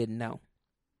story that he didn't know.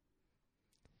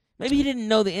 Maybe he didn't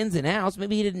know the ins and outs.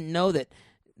 Maybe he didn't know that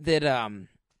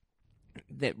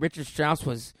Richard Strauss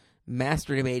was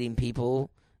masturbating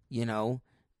people,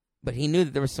 but he knew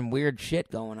that there was some weird shit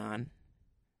going on.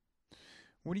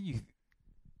 What do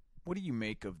you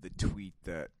make of the tweet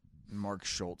that Mark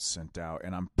Schultz sent out?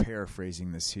 And I'm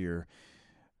paraphrasing this here.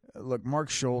 Look, Mark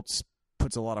Schultz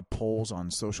puts a lot of polls on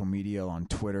social media, on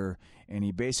Twitter, and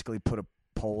he basically put a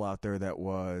poll out there that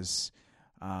was,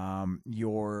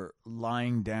 you're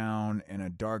lying down in a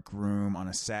dark room on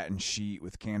a satin sheet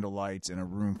with candle lights in a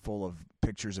room full of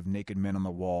pictures of naked men on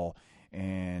the wall,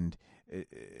 and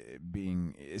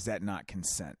is that not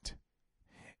consent?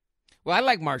 Well, I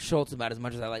like Mark Schultz about as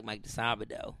much as I like Mike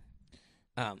DeSabato.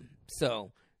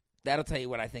 So that'll tell you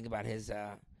what I think about his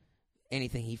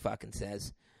anything he fucking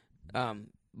says.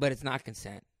 But it's not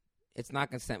consent. It's not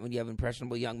consent when you have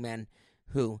impressionable young men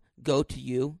who go to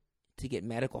you to get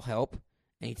medical help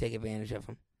and you take advantage of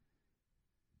them.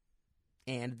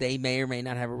 And they may or may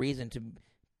not have a reason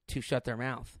to shut their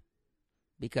mouth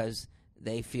because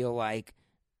they feel like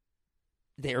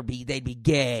they'd be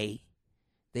gay.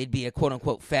 They'd be a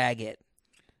quote-unquote faggot.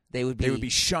 They would be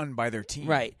shunned by their team.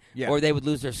 Right. Yeah. Or they would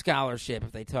lose their scholarship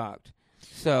if they talked.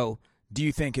 So, do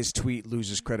you think his tweet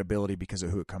loses credibility because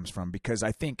of who it comes from? Because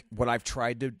I think what I've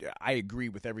tried to – I agree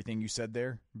with everything you said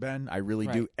there, Ben. I really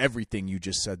do. Everything you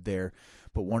just said there.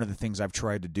 But one of the things I've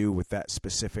tried to do with that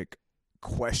specific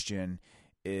question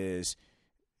is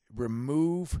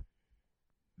remove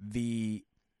the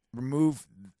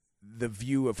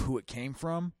view of who it came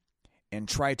from and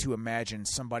try to imagine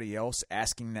somebody else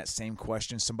asking that same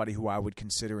question, somebody who I would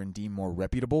consider and deem more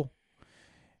reputable.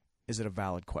 Is it a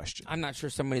valid question? I'm not sure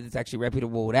somebody that's actually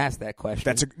reputable would ask that question.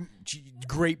 That's a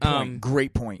great point.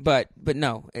 Great point. But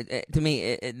no, to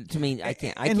me, I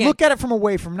can't. Look at it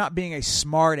from not being a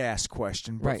smart ass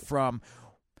question, but from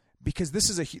because this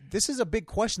is a big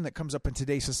question that comes up in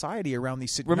today's society around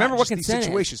these Remember what consent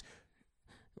situations.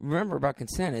 Remember about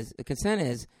consent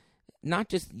is not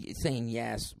just saying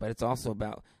yes, but it's also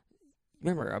about,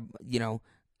 remember,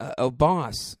 a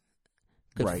boss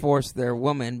could force their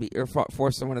woman or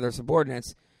force one of their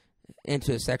subordinates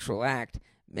into a sexual act,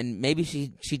 and maybe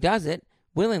she does it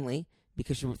willingly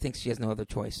because she thinks she has no other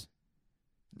choice.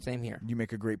 Same here. You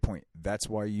make a great point. That's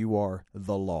why you are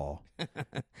the law.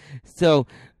 So,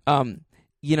 I'm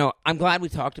glad we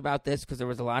talked about this because there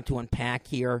was a lot to unpack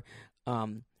here.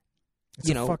 It's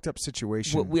a fucked up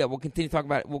situation. We'll continue to talk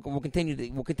about it. We'll continue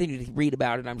to read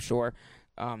about it, I'm sure.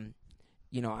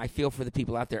 I feel for the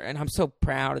people out there, and I'm so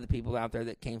proud of the people out there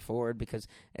that came forward because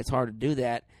it's hard to do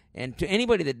that. And to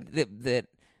anybody that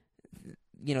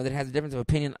has a difference of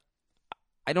opinion,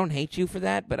 I don't hate you for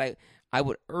that, but I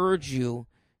would urge you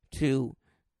to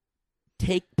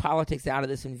take politics out of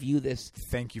this and view this.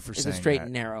 Thank you for as saying a straight that.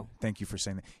 and narrow. Thank you for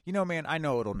saying that. Man, I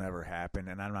know it'll never happen,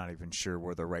 and I'm not even sure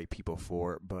we're the right people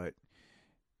for it, but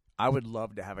I would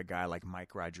love to have a guy like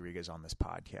Mike Rodriguez on this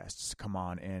podcast to come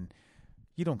on, and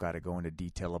you don't got to go into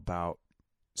detail about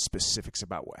specifics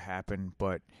about what happened,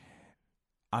 but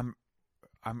I'm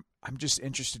just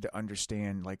interested to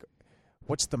understand, like,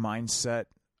 what's the mindset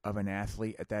of an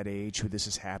athlete at that age who this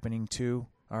is happening to?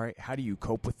 All right, how do you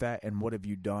cope with that, and what have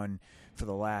you done for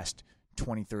the last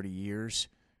 20, 30 years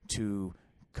to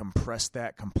compress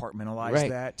that, compartmentalize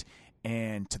that,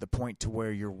 and to the point to where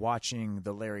you're watching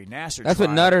the Larry Nassar That's trial,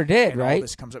 what Nutter did, and right? All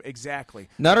this comes up. Exactly.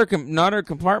 Nutter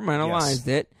compartmentalized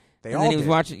it. They and all then he was did.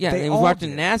 watching. Yeah, They he was all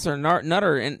watching did.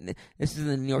 Nutter, and this is in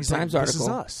the New York He's Times like, article.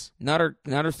 This is us.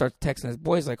 Nutter starts texting his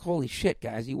boys like, "Holy shit,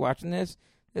 guys, you watching this?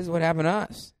 This is what happened to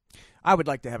us." I would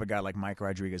like to have a guy like Mike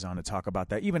Rodriguez on to talk about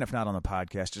that, even if not on the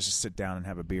podcast, just to sit down and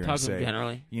have a beer and say,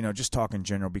 generally. Just talk in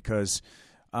general, because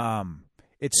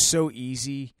it's so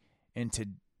easy into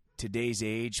today's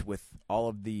age with all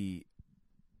of the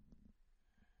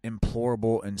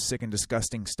implorable and sick and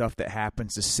disgusting stuff that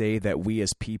happens to say that we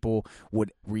as people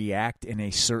would react in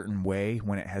a certain way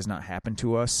when it has not happened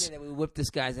to us. Yeah, that we whipped this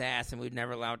guy's ass and we'd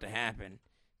never allow it to happen.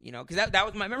 Because that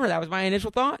was my initial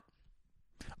thought.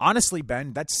 Honestly,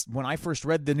 Ben, that's when I first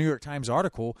read the New York Times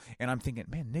article, and I'm thinking,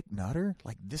 man, Nick Nutter?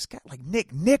 Like this guy? Like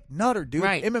Nick Nutter, dude.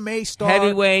 Right. MMA star.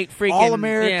 Heavyweight, freaking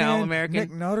All-American. Yeah, All-American.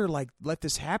 Nick Nutter, like, let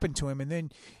this happen to him. And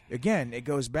then, again, it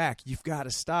goes back. You've got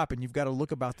to stop, and you've got to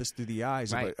look about this through the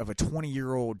eyes of a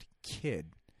 20-year-old kid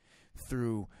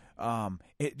through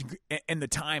in the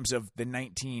times of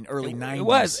the early 90s. It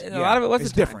was. A lot of it was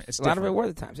it's the different. times. It's a lot of it were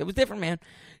the times. It was different, man.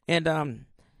 And,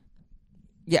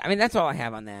 that's all I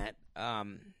have on that. I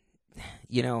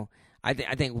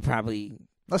think we'll probably...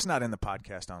 Let's not end the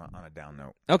podcast on a down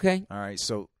note. Okay. All right,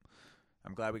 so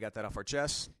I'm glad we got that off our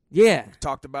chest. Yeah. We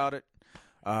talked about it.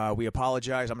 We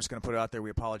apologize. I'm just going to put it out there.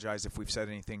 We apologize if we've said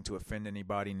anything to offend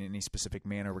anybody in any specific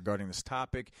manner regarding this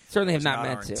topic. Certainly have It was not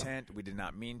meant our to. Intent. We did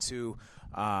not mean to.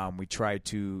 We tried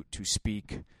to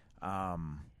speak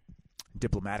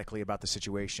diplomatically about the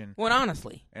situation. Well,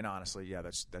 honestly, yeah,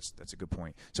 that's a good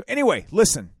point. So anyway,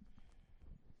 listen,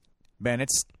 Ben,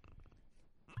 it's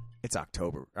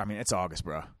October. I mean, it's August,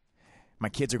 bro. My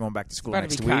kids are going back to school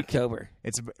next week. October.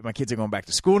 My kids are going back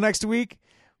to school next week.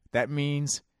 That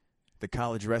means the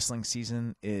college wrestling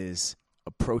season is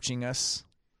approaching us.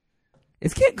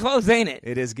 It's getting close, ain't it?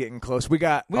 It is getting close. We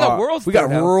got Worlds. We got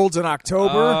Worlds in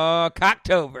October.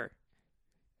 Cocktober.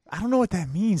 I don't know what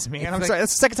that means, man. It's I'm like- sorry.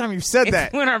 That's the second time you've said It's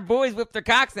that. when our boys whip their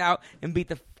cocks out and beat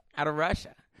the out of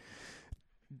Russia.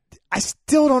 I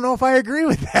still don't know if I agree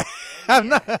with that. I'm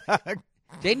not.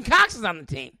 Jaden Cox is on the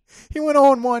team. He went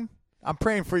 0-1. I'm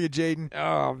praying for you, Jaden.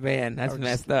 Oh man, that's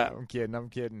messed up. I'm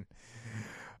kidding.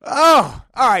 Oh,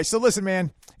 all right. So listen,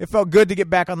 man, it felt good to get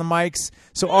back on the mics.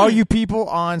 So all you people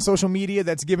on social media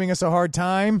that's giving us a hard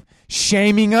time,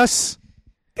 shaming us,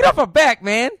 Get off our back,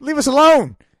 man. leave us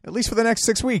alone, at least for the next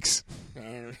 6 weeks.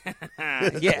 Man.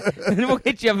 Yeah, we'll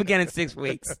hit you up again in 6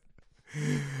 weeks.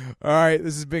 All right.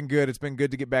 This has been good. It's been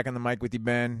good to get back on the mic with you,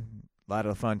 Ben. A lot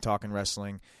of fun talking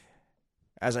wrestling.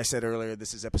 As I said earlier,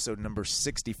 this is episode number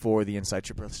 64 of the Inside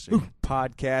Trip Wrestling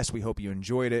podcast. We hope you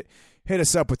enjoyed it. Hit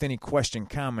us up with any question,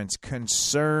 comments,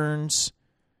 concerns.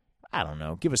 I don't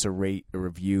know. Give us a rate, a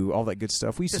review, all that good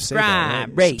stuff. We used to say that.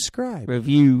 Right? Rate, subscribe,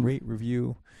 review. rate,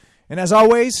 review. And as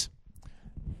always,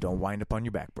 don't wind up on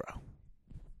your back, bro.